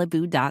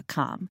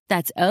OseaMalibu.com.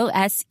 That's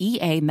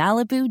OSEA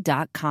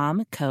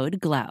Malibu.com,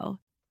 code GLOW.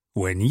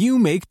 When you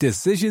make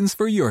decisions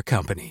for your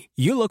company,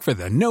 you look for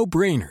the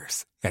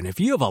no-brainers. And if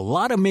you have a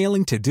lot of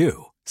mailing to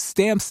do,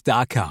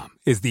 Stamps.com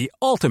is the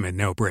ultimate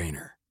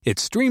no-brainer. It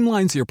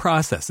streamlines your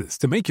processes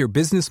to make your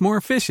business more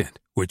efficient,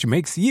 which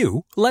makes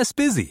you less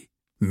busy.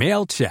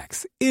 Mail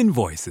checks,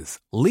 invoices,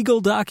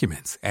 legal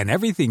documents, and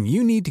everything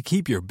you need to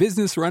keep your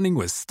business running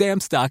with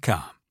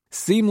Stamps.com.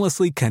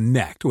 Seamlessly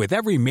connect with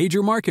every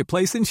major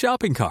marketplace and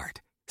shopping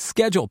cart.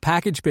 Schedule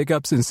package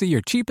pickups and see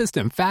your cheapest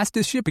and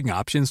fastest shipping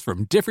options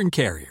from different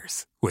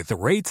carriers. With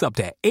rates up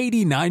to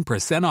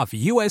 89% off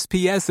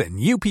USPS and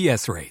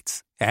UPS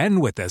rates. And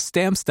with the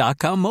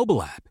Stamps.com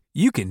mobile app,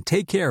 you can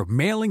take care of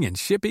mailing and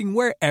shipping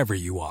wherever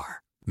you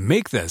are.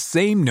 Make the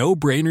same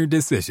no-brainer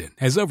decision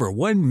as over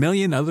 1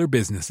 million other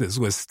businesses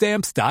with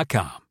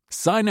Stamps.com.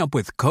 Sign up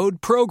with code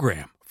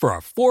PROGRAM for a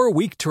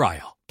 4-week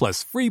trial,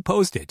 plus free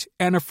postage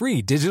and a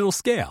free digital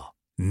scale.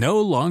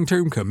 No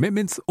long-term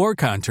commitments or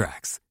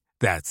contracts.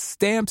 That's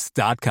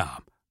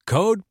Stamps.com.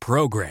 Code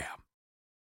PROGRAM.